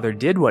his father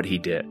did what he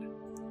did.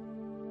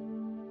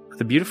 But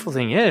the beautiful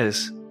thing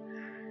is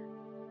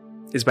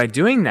by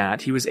doing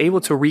that, he was able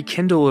to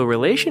rekindle a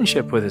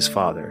relationship with his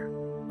father,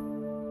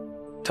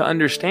 to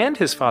understand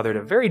his father at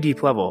a very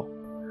deep level,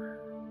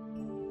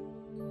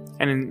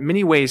 and in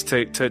many ways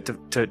to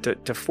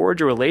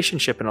forge a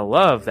relationship and a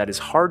love that is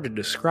hard to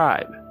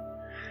describe.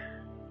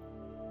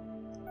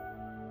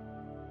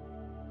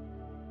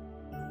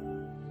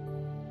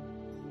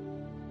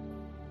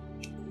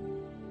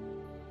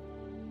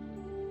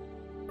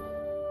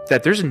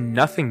 That there's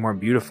nothing more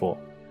beautiful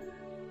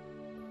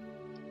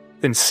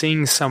than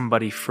seeing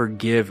somebody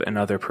forgive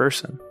another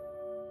person.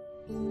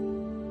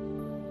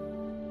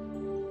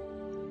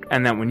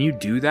 And that when you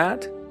do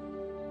that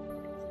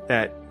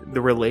the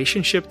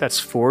relationship that's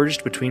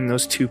forged between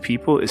those two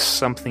people is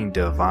something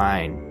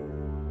divine.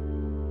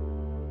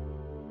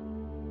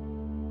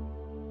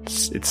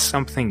 It's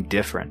something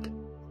different.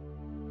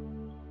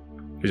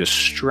 There's a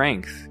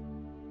strength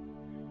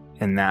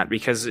in that,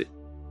 because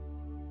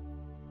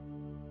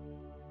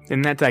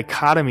in that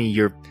dichotomy,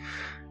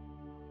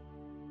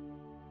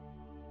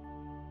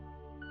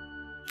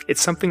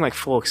 it's something like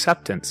full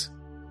acceptance.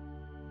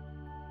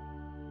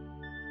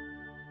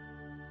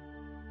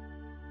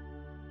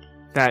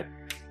 That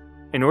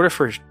in order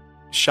for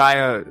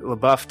Shia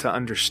LaBeouf to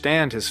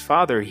understand his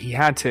father, he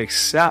had to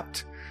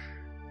accept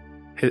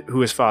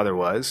who his father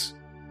was,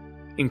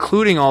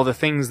 including all the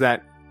things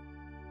that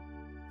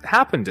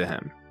happened to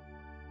him.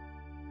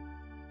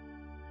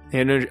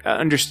 And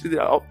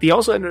he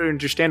also had to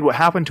understand what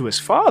happened to his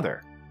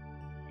father,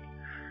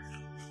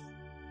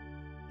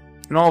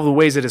 and all of the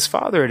ways that his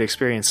father had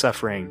experienced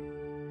suffering,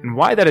 and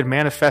why that had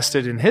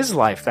manifested in his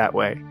life that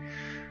way.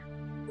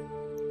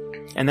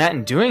 And that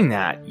in doing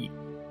that,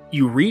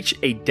 you reach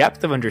a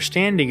depth of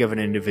understanding of an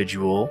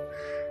individual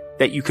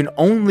that you can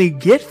only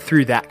get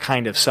through that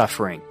kind of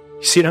suffering.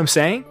 You see what I'm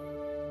saying?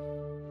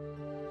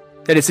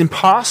 That it's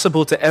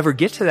impossible to ever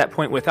get to that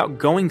point without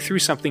going through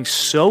something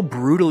so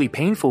brutally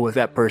painful with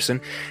that person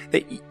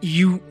that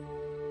you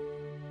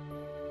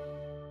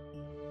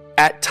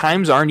at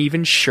times aren't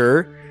even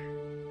sure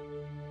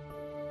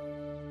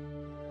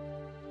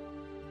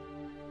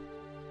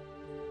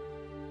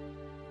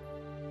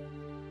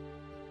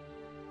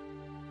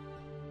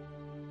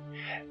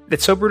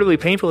it's so brutally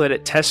painful that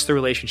it tests the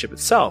relationship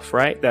itself,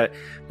 right? That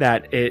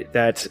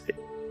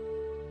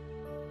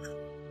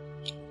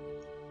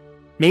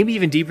maybe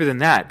even deeper than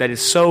that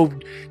is so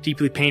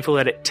deeply painful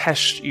that it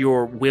tests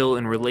your will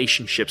in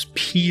relationships,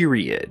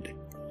 period.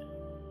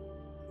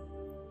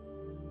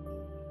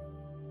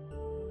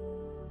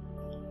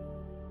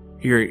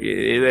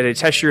 That it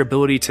tests your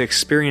ability to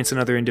experience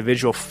another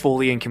individual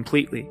fully and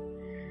completely.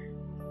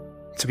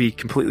 To be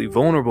completely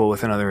vulnerable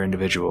with another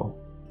individual.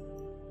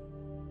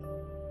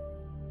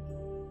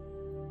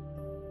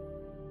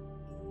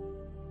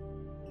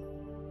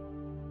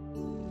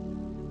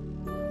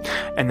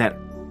 And that,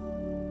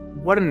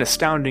 what an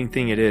astounding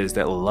thing it is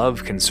that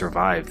love can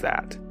survive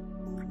that.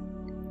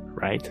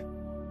 Right?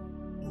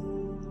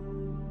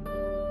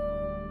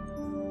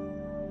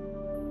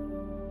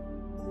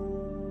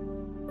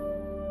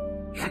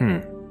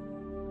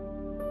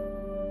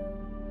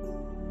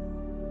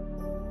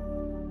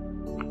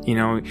 You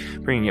know,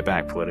 bringing it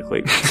back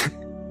politically.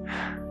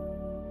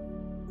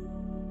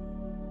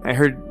 I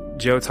heard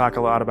Joe talk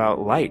a lot about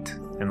light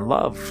and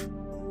love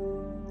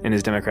in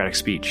his Democratic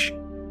speech.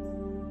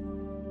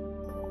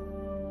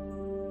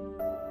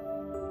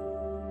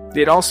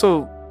 It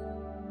also,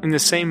 in the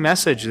same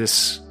message,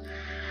 this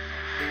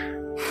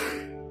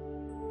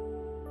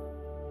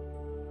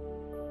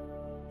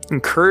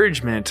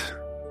encouragement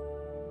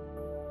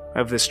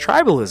of this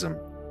tribalism.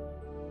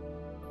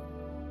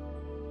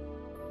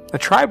 A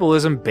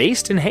tribalism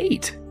based in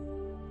hate.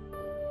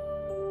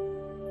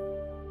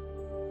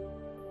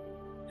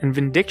 And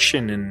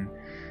vindication and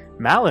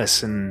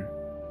malice and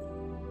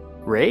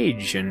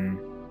rage and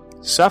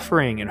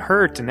suffering and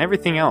hurt and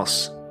everything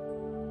else.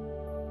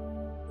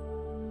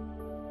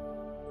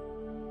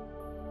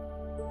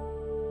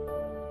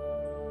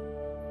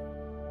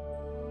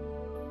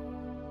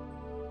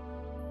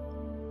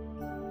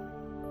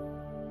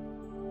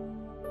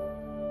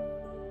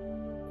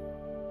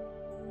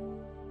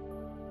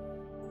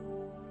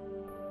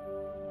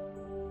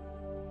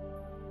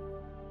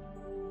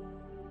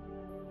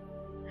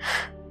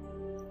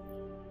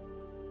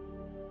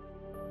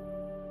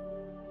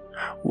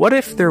 What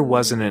if there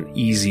wasn't an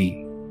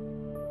easy,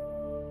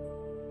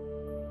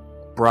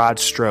 broad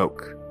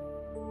stroke,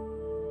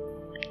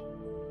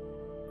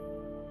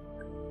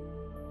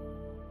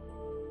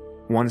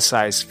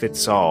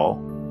 one-size-fits-all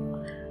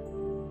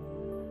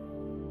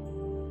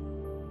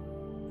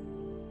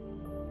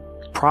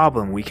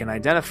problem we can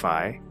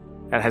identify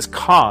that has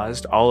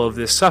caused all of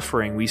this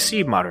suffering we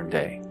see modern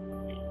day?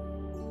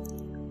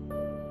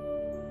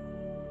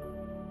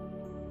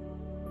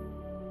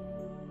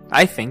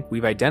 I think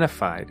we've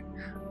identified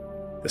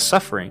the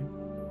suffering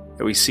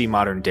that we see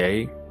modern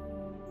day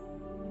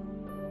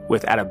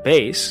with, at a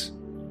base,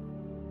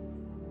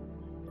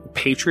 a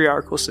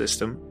patriarchal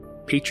system,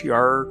 that's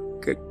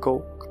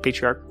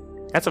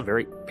a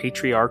very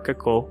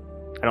patriarchal,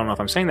 I don't know if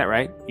I'm saying that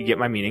right, you get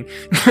my meaning,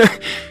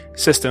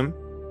 system,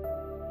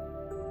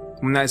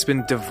 one that's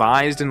been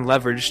devised and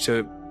leveraged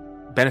to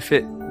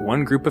benefit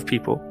one group of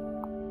people.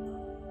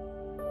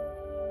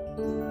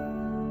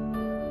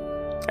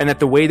 And that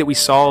the way that we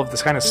solve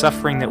this kind of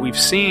suffering that we've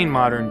seen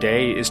modern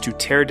day is to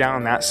tear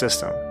down that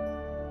system.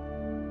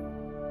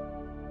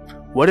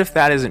 What if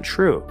that isn't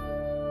true?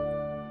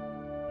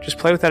 Just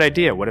play with that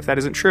idea. What if that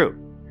isn't true?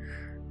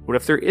 What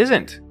if there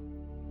isn't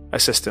a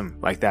system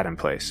like that in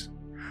place?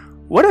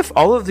 What if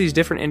all of these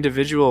different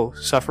individual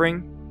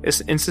suffering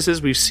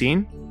instances we've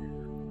seen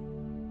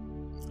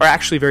are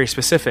actually very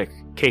specific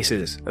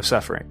cases of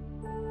suffering?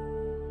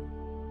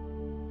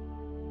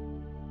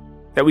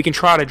 That we can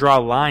try to draw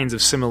lines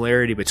of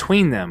similarity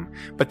between them,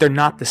 but they're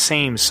not the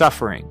same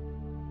suffering.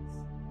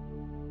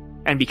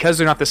 And because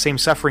they're not the same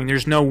suffering,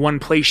 there's no one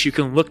place you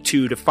can look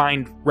to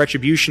find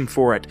retribution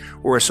for it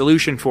or a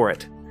solution for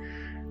it.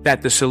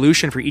 That the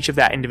solution for each of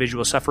that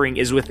individual suffering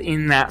is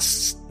within that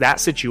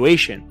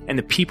situation and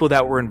the people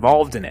that were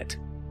involved in it.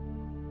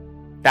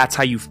 That's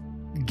how you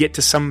get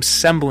to some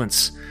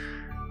semblance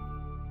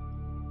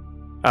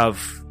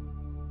of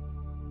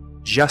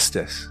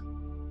justice.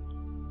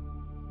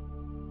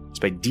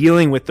 By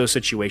dealing with those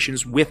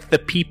situations with the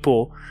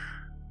people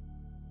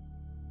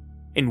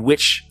in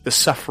which the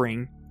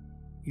suffering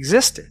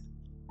existed.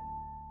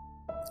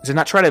 To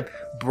not try to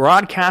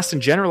broadcast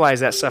and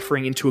generalize that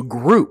suffering into a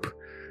group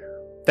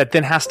that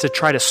then has to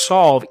try to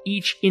solve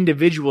each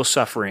individual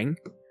suffering,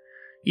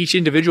 each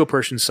individual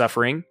person's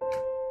suffering,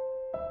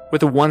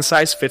 with a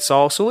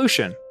one-size-fits-all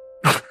solution.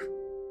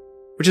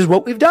 Which is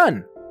what we've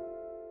done.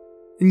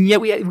 And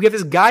yet we have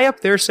this guy up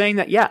there saying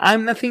that, yeah,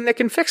 I'm the thing that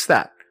can fix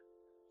that.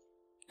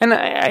 And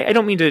I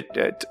don't mean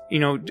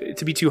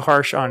to be too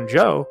harsh on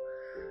Joe.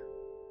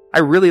 I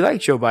really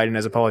like Joe Biden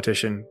as a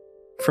politician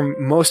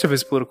from most of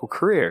his political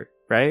career,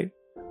 right?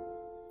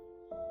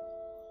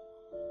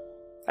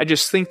 I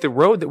just think the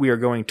road that we are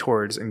going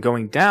towards and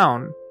going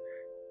down,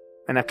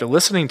 and after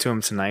listening to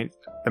him tonight,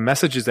 the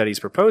messages that he's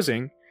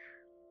proposing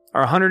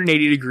are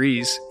 180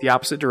 degrees the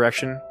opposite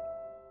direction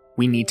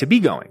we need to be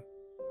going.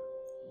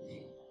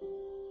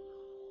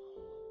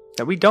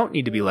 That we don't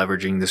need to be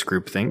leveraging this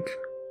groupthink.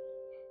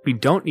 We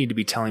don't need to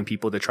be telling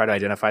people to try to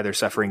identify their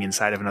suffering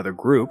inside of another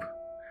group,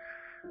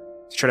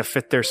 to try to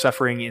fit their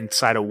suffering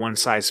inside a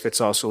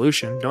one-size-fits-all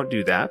solution. Don't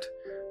do that.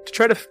 To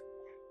try to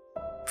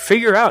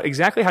figure out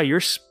exactly how your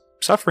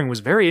suffering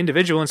was very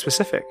individual and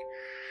specific.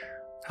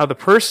 How the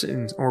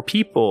person or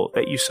people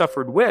that you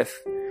suffered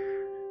with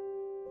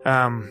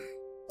are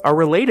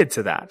related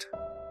to that.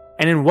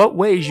 and in what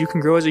ways you can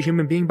grow as a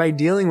human being by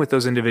dealing with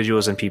those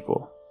individuals and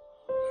people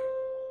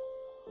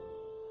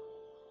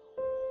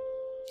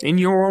in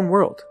your own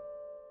world.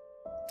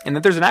 And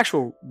that there's an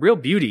actual real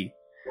beauty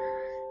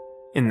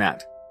in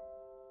that,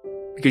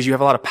 because you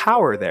have a lot of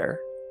power there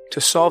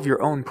to solve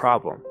your own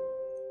problem.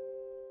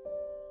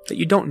 That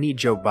you don't need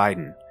Joe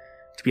Biden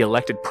to be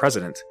elected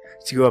president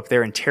to go up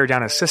there and tear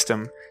down a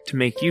system to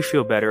make you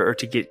feel better or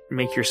to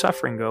make your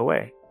suffering go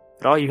away.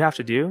 That all you have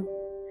to do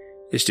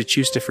is to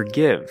choose to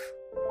forgive.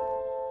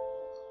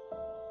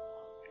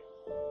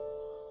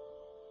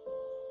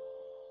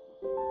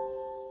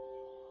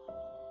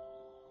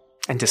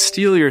 And to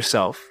steel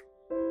yourself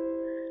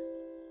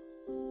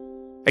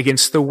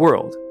against the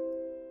world,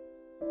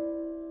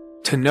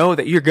 to know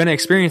that you're going to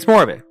experience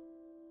more of it.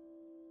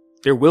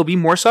 There will be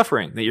more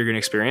suffering that you're going to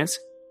experience,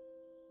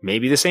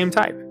 maybe the same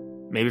type,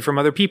 maybe from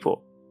other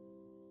people,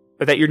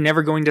 but that you're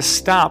never going to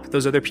stop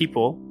those other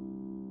people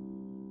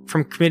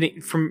from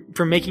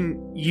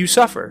making you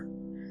suffer.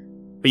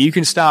 But you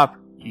can stop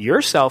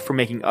yourself from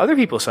making other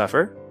people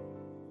suffer.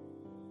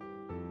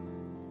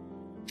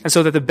 And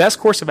so that the best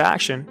course of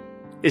action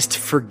is to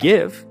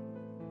forgive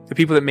the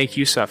people that make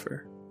you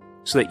suffer,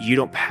 so that you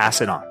don't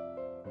pass it on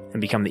and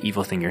become the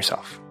evil thing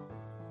yourself.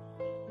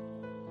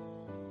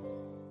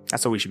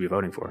 That's what we should be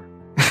voting for.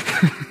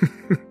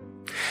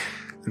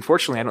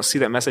 Unfortunately, I don't see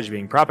that message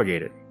being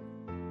propagated.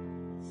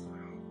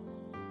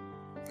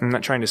 I'm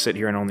not trying to sit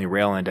here and only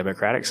rail on the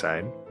Democratic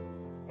side.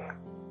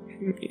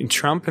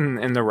 Trump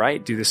and the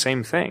right do the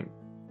same thing.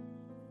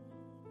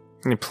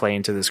 And they play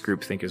into this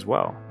groupthink as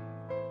well.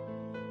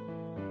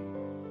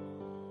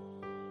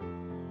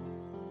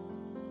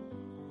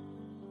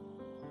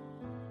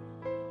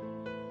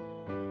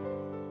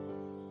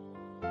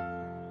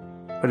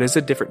 But it's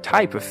a different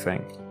type of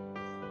thing.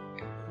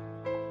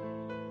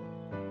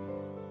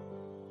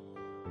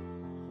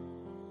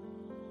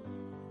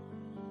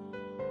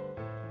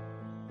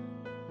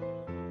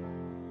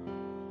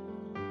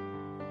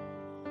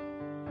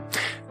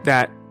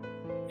 That,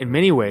 in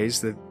many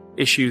ways, the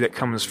issue that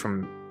comes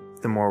from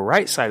the more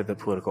right side of the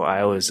political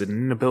aisle is an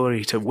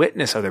inability to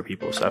witness other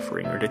people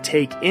suffering or to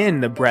take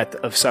in the breadth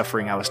of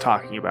suffering I was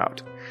talking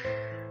about.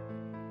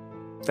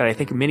 That I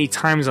think many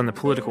times on the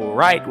political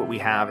right, what we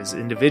have is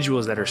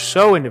individuals that are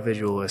so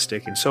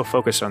individualistic and so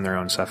focused on their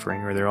own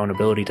suffering or their own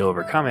ability to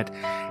overcome it,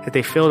 that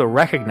they fail to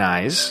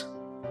recognize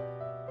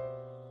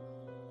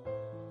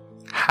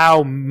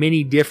how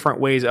many different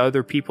ways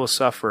other people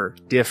suffer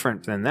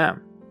different than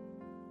them.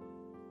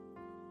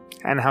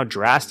 And how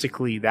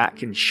drastically that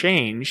can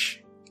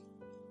change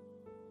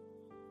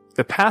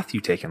the path you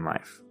take in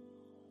life.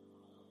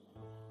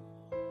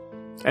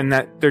 And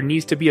that there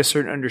needs to be a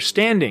certain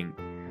understanding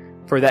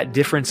for that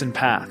difference in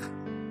path.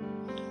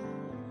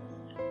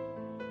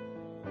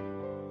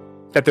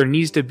 That there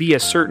needs to be a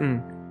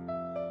certain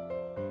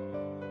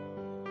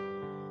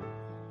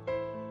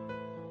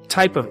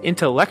type of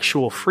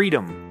intellectual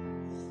freedom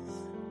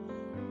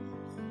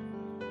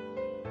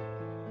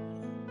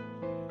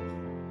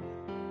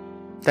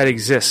that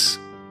exists,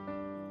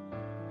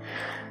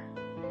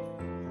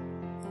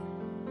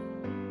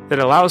 that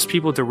allows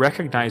people to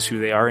recognize who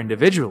they are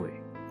individually,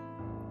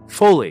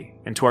 fully,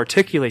 and to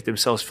articulate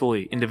themselves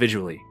fully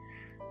individually.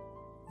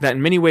 That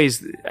in many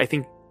ways, I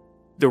think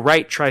the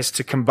right tries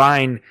to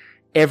combine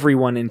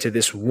everyone into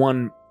this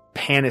one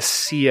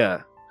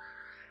panacea,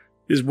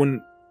 this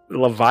one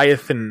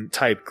Leviathan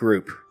type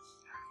group.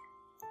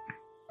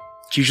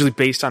 It's usually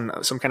based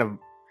on some kind of,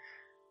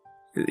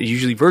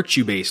 usually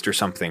virtue based or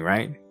something,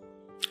 right?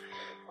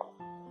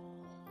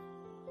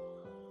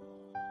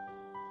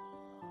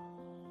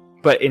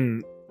 But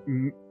in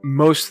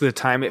most of the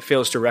time, it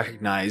fails to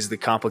recognize the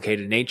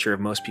complicated nature of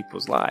most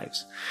people's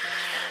lives.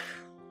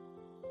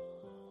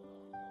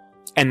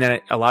 And then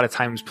a lot of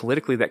times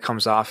politically that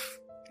comes off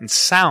and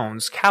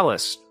sounds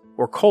callous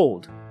or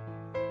cold.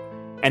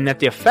 And that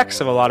the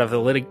effects of a lot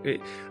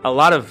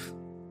of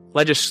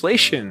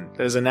legislation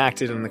that is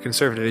enacted on the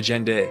conservative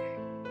agenda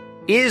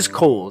is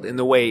cold in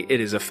the way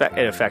it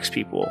affects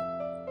people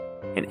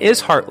and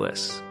is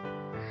heartless.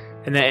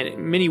 And that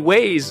in many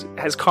ways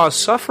has caused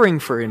suffering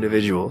for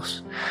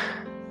individuals.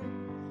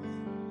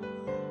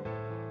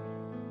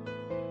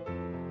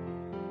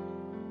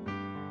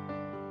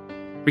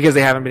 Because they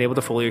haven't been able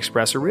to fully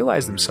express or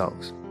realize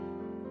themselves.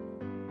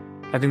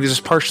 I think this is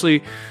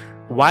partially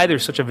why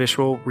there's such a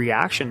visceral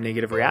reaction,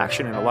 negative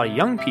reaction in a lot of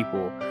young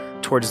people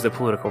towards the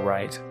political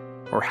right,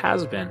 or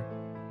has been.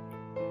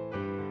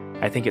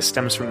 I think it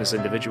stems from this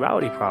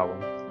individuality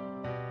problem.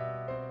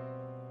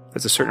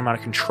 There's a certain amount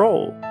of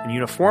control and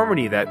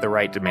uniformity that the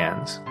right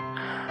demands.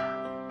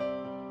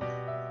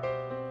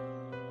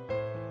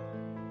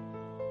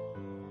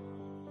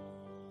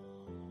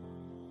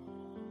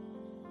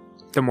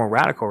 The more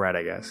radical right,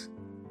 I guess,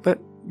 but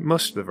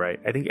most of the right.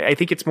 I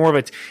think it's more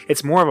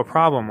of a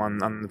problem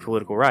on the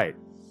political right,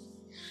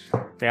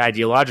 the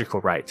ideological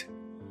right.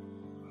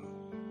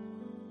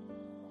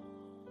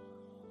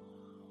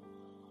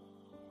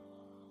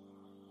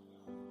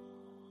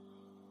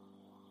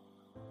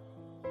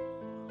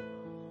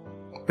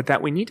 But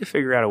that we need to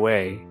figure out a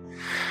way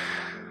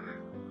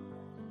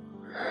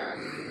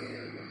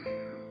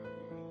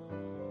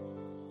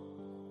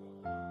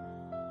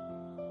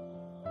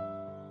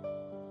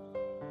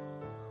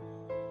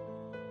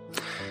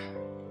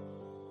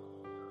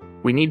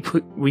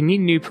We need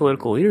new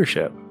political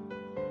leadership.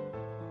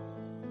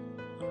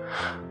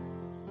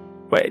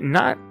 But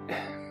not...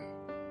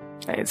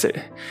 I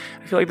feel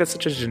like that's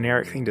such a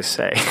generic thing to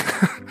say.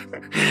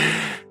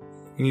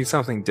 We need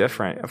something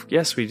different.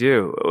 Yes, we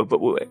do. But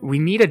we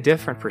need a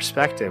different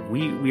perspective.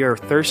 We are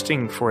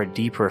thirsting for a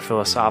deeper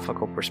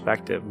philosophical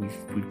perspective.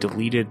 We've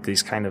deleted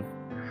these kind of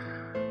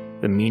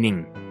the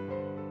meaning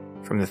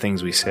from the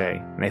things we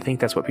say. And I think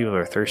that's what people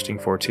are thirsting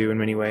for too in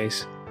many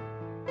ways,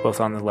 both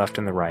on the left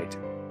and the right.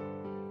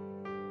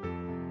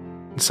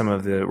 Some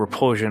of the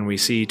repulsion we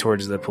see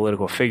towards the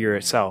political figure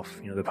itself,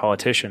 the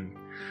politician,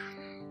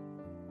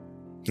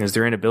 is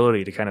their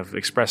inability to kind of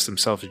express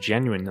themselves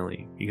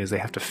genuinely because they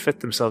have to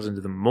fit themselves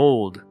into the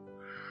mold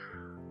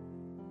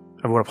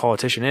of what a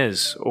politician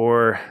is,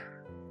 or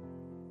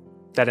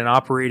that in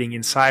operating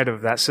inside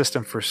of that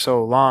system for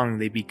so long,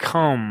 they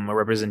become a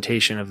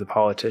representation of the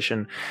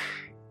politician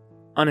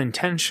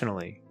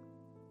unintentionally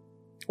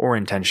or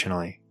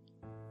intentionally.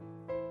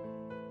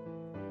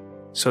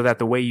 So that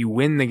the way you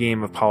win the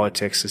game of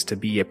politics is to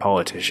be a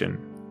politician.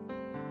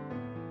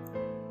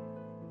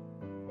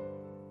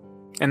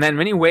 And then in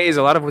many ways,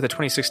 a lot of what the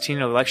 2016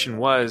 election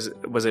was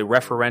a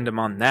referendum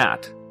on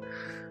that.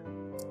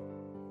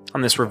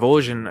 On this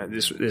revulsion,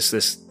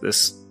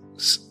 this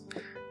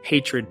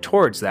hatred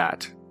towards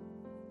that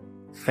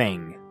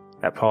thing,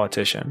 that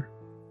politician.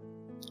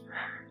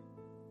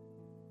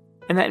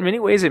 And that in many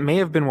ways it may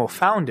have been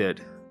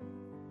well-founded.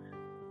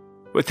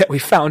 But that we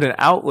found an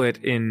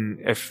outlet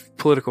in a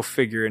political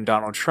figure in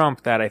Donald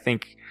Trump that I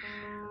think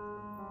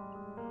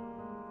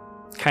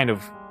kind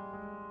of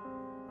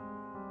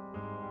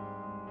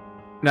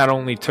not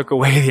only took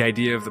away the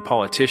idea of the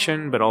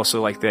politician, but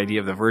also like the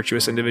idea of the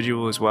virtuous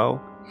individual as well.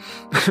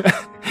 You know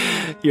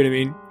what I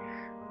mean?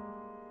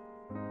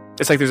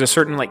 It's like there's a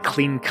certain like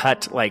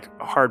clean-cut, like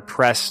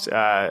hard-pressed,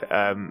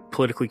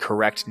 politically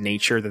correct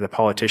nature that the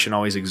politician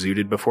always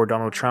exuded before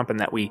Donald Trump,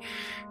 and that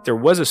there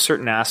was a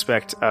certain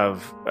aspect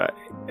of,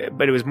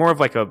 but it was more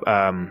of like a,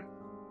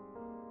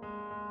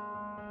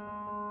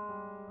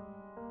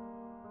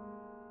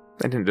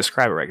 I didn't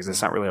describe it right because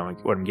that's not really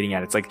what I'm getting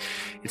at. It's like,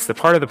 it's the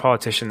part of the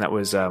politician that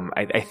was,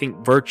 I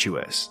think,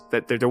 virtuous.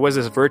 That there was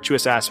this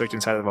virtuous aspect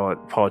inside of the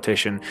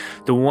politician.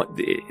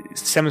 It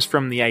stems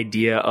from the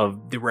idea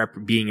of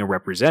being a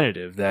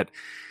representative. That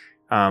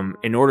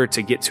in order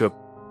to get to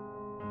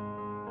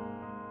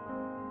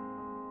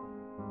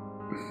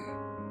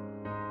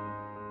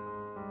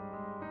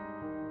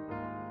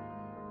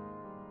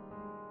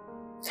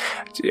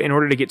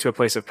a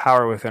place of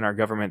power within our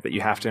government, that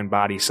you have to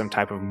embody some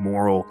type of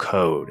moral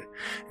code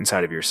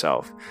inside of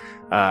yourself.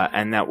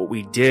 And that what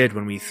we did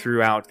when we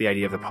threw out the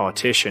idea of the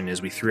politician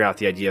is we threw out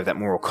the idea of that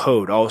moral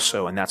code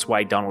also. And that's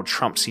why Donald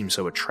Trump seemed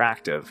so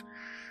attractive,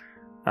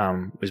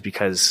 was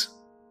because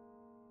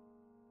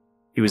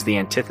he was the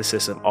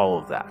antithesis of all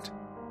of that,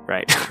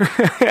 right?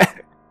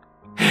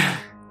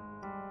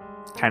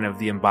 Kind of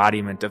the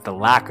embodiment of the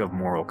lack of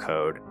moral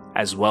code,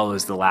 as well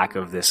as the lack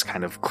of this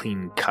kind of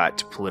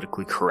clean-cut,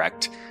 politically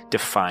correct,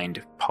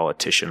 defined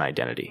politician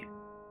identity.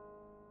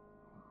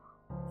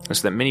 And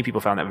so that many people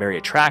found that very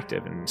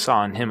attractive and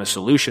saw in him a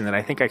solution that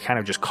I think I kind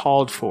of just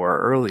called for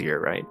earlier,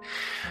 right?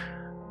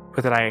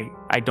 But that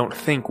I don't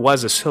think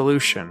was a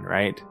solution,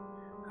 right?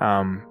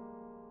 And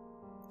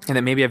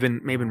that maybe I've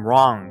been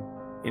wrong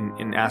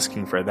in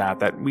asking for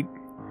that we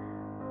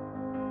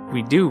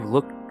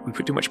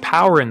put too much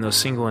power in those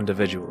single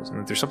individuals, and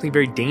that there's something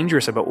very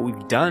dangerous about what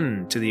we've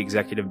done to the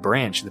executive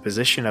branch, the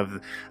position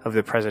of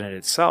the president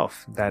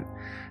itself, that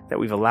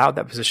we've allowed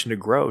that position to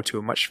grow to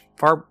a much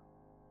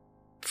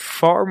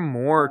far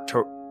more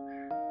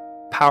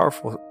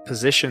powerful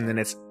position than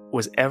it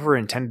was ever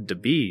intended to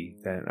be.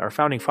 That our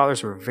founding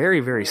fathers were very,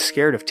 very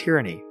scared of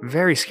tyranny,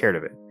 very scared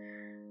of it.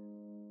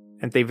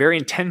 And they very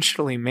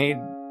intentionally made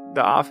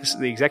the office of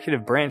the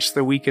executive branch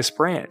the weakest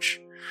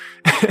branch.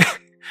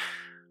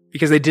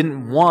 Because they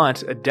didn't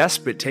want a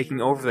despot taking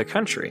over the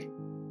country.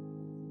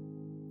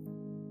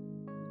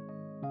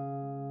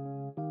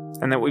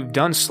 And that we've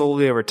done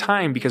slowly over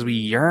time because we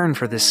yearn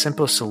for this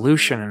simple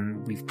solution,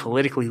 and we've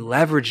politically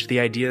leveraged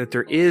the idea that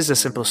there is a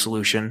simple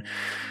solution.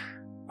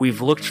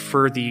 We've looked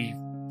for the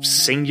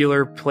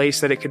singular place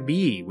that it could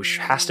be, which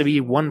has to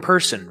be one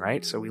person,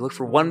 right? So we look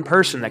for one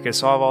person that could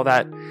solve all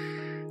that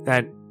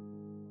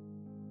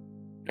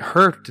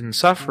hurt and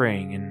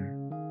suffering,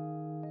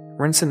 and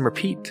rinse and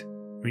repeat.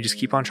 We just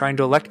keep on trying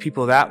to elect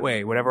people that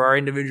way, whatever our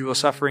individual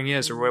suffering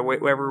is, or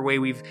whatever way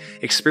we've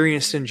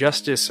experienced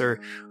injustice,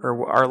 or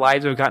our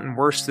lives have gotten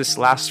worse this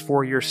last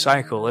 4-year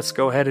cycle. Let's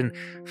go ahead and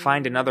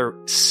find another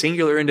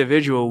singular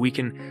individual we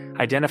can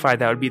identify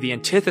that would be the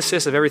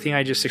antithesis of everything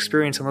I just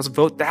experienced, and let's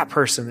vote that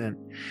person in,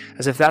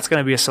 as if that's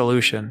going to be a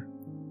solution.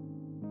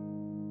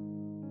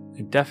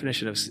 The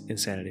definition of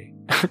insanity.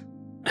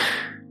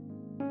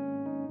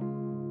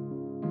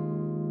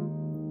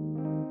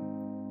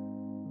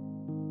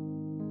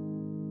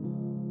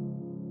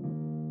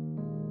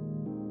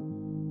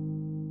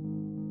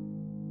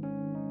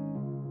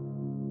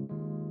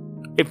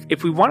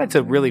 if we wanted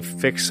to really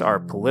fix our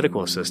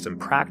political system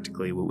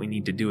practically, what we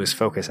need to do is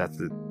focus at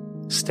the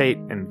state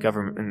and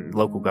government and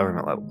local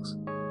government levels.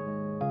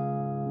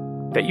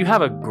 That you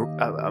have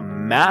a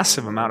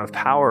massive amount of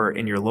power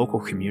in your local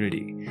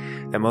community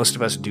that most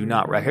of us do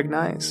not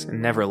recognize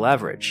and never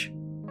leverage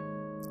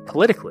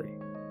politically.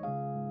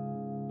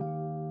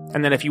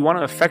 And then if you want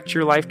to affect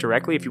your life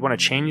directly, if you want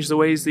to change the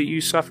ways that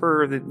you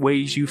suffer or the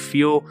ways you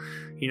feel,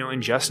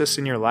 injustice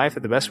in your life,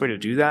 that the best way to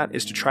do that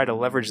is to try to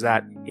leverage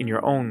that in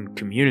your own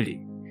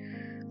community,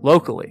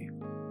 locally.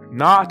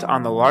 Not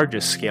on the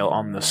largest scale,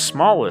 on the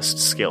smallest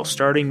scale,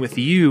 starting with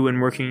you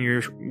and working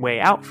your way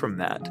out from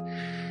that.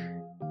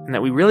 And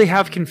that we really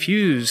have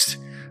confused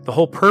the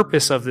whole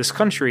purpose of this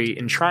country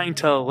in trying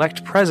to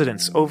elect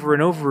presidents over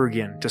and over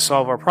again to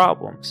solve our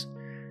problems.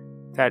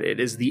 That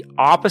it is the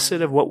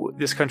opposite of what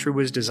this country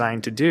was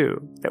designed to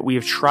do. That we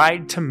have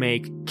tried to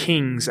make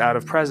kings out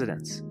of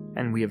presidents.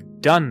 And we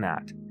have done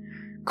that,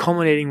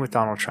 culminating with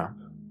Donald Trump.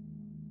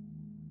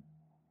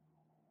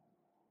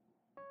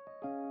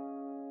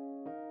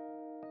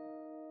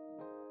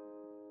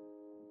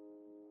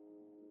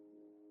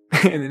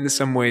 And in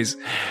some ways,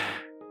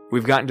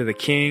 we've gotten to the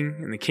king,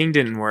 and the king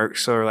didn't work,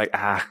 so we're like,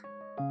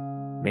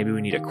 maybe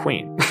we need a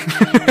queen.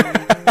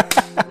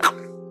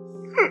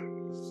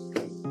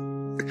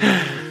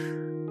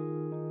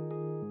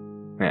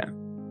 Yeah.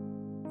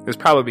 It was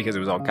probably because it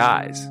was all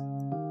guys.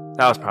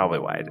 That was probably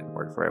why it didn't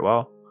work very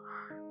well.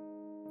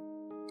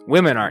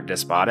 Women aren't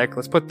despotic.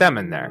 Let's put them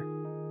in there.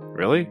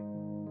 Really?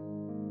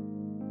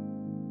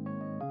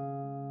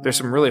 There's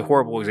some really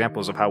horrible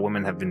examples of how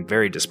women have been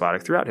very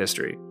despotic throughout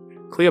history.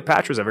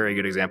 Cleopatra's a very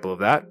good example of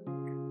that.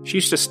 She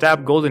used to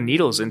stab golden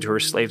needles into her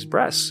slaves'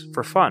 breasts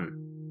for fun.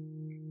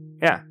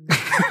 Yeah.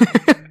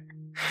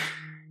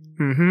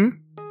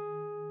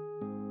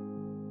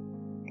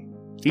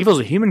 Evil's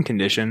a human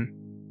condition,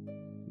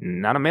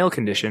 not a male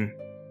condition.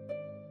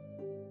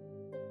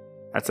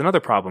 That's another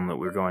problem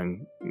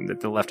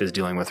that the left is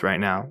dealing with right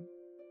now.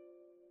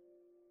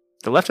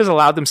 The left has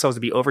allowed themselves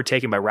to be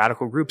overtaken by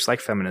radical groups like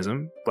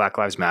feminism, Black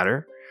Lives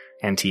Matter,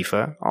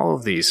 Antifa, all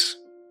of these.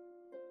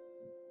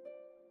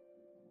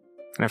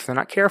 And if they're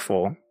not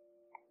careful,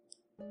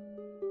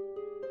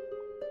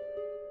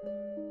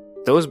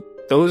 those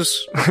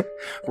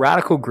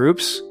radical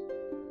groups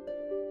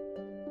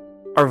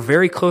are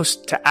very close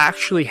to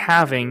actually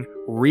having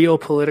real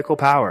political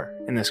power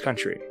in this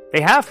country.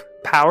 They have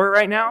power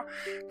right now,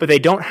 but they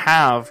don't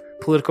have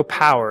political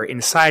power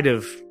inside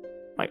of,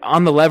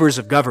 on the levers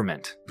of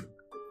government.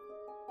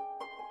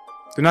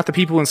 They're not the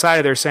people inside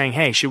of there saying,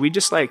 hey, should we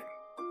just,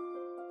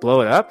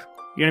 blow it up?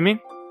 You know what I mean?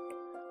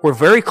 We're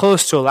very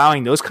close to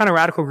allowing those kind of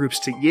radical groups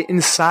to get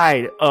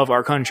inside of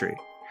our country.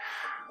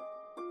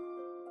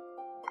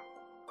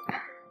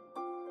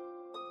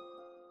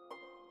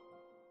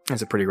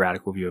 That's a pretty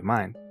radical view of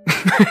mine.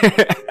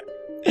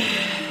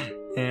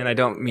 And I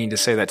don't mean to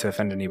say that to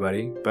offend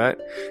anybody, but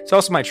it's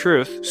also my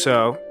truth,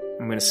 so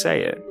I'm going to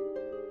say it.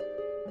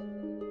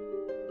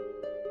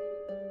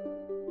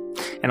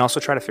 And also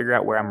try to figure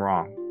out where I'm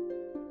wrong.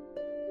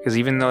 Because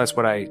even though that's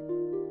what I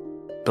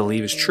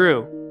believe is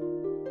true,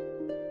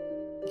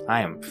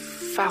 I am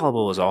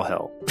fallible as all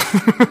hell.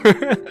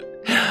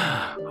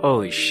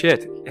 Holy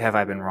shit, have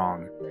I been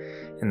wrong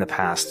in the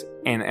past?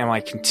 And am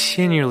I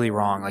continually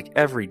wrong,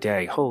 every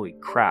day? Holy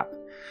crap.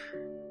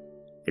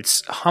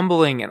 It's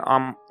humbling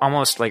and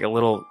almost a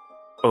little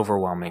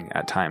overwhelming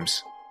at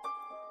times.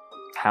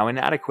 How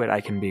inadequate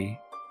I can be.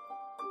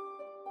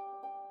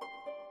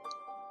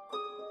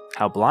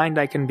 How blind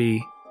I can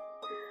be.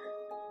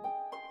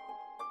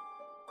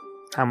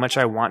 How much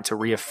I want to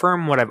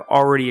reaffirm what I've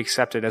already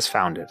accepted as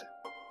founded.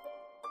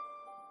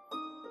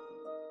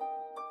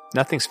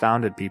 Nothing's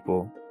founded,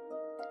 people.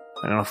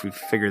 I don't know if we've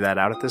figured that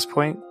out at this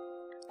point.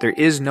 There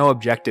is no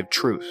objective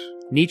truth.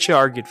 Nietzsche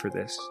argued for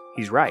this.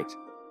 He's right.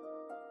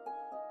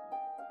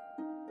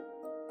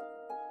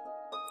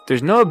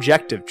 There's no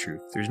objective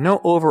truth. There's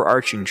no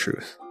overarching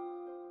truth.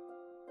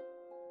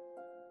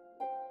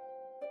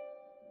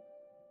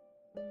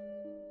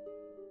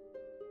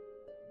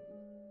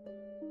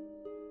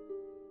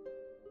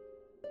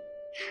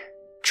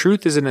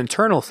 Truth is an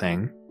internal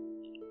thing.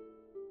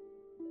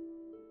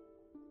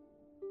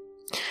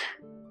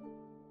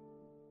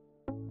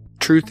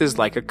 Truth is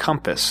like a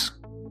compass.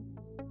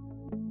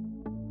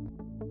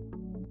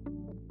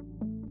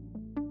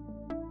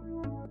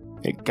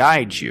 It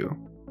guides you.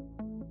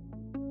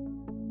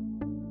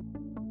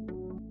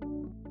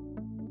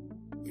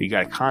 You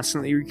got to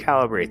constantly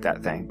recalibrate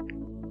that thing.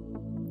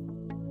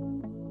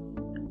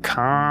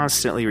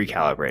 Constantly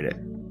recalibrate it.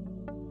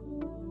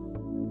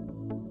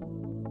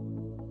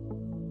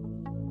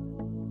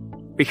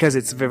 Because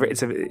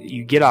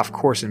you get off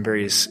course in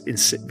very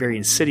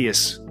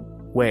insidious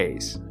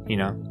ways,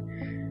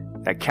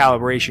 That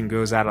calibration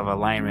goes out of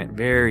alignment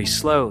very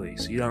slowly,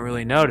 so you don't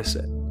really notice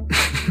it.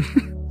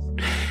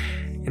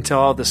 Until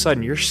all of a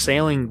sudden you're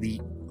sailing the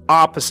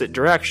opposite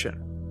direction.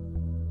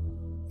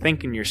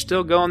 Thinking you're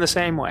still going the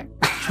same way.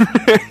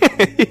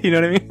 You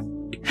know what I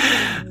mean?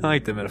 I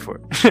like the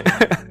metaphor.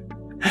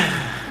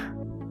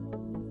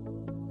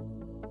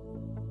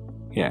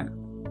 Yeah.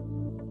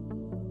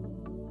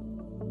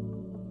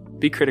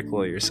 Be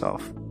critical of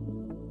yourself.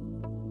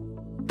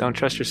 Don't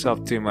trust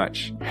yourself too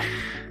much.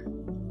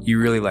 You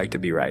really like to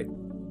be right.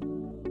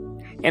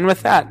 And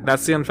with that,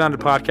 that's the Unfounded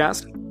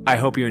Podcast. I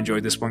hope you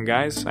enjoyed this one,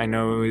 guys. I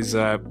know there's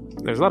a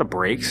lot of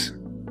breaks.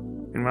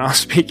 And when I was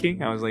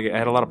speaking, I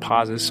had a lot of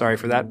pauses. Sorry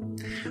for that.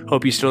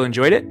 Hope you still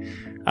enjoyed it.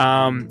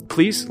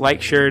 Please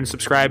like, share, and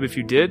subscribe if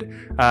you did.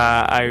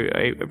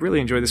 I really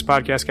enjoyed this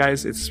podcast,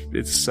 guys.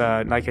 It's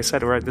like I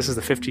said, this is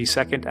the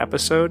 52nd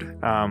episode,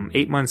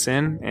 8 months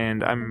in,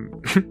 and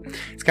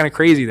it's kind of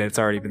crazy that it's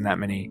already been that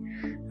many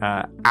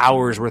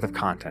hours worth of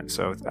content.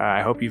 So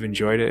I hope you've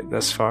enjoyed it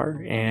thus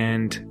far,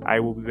 and I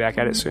will be back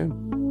at it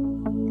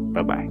soon.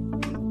 Bye-bye.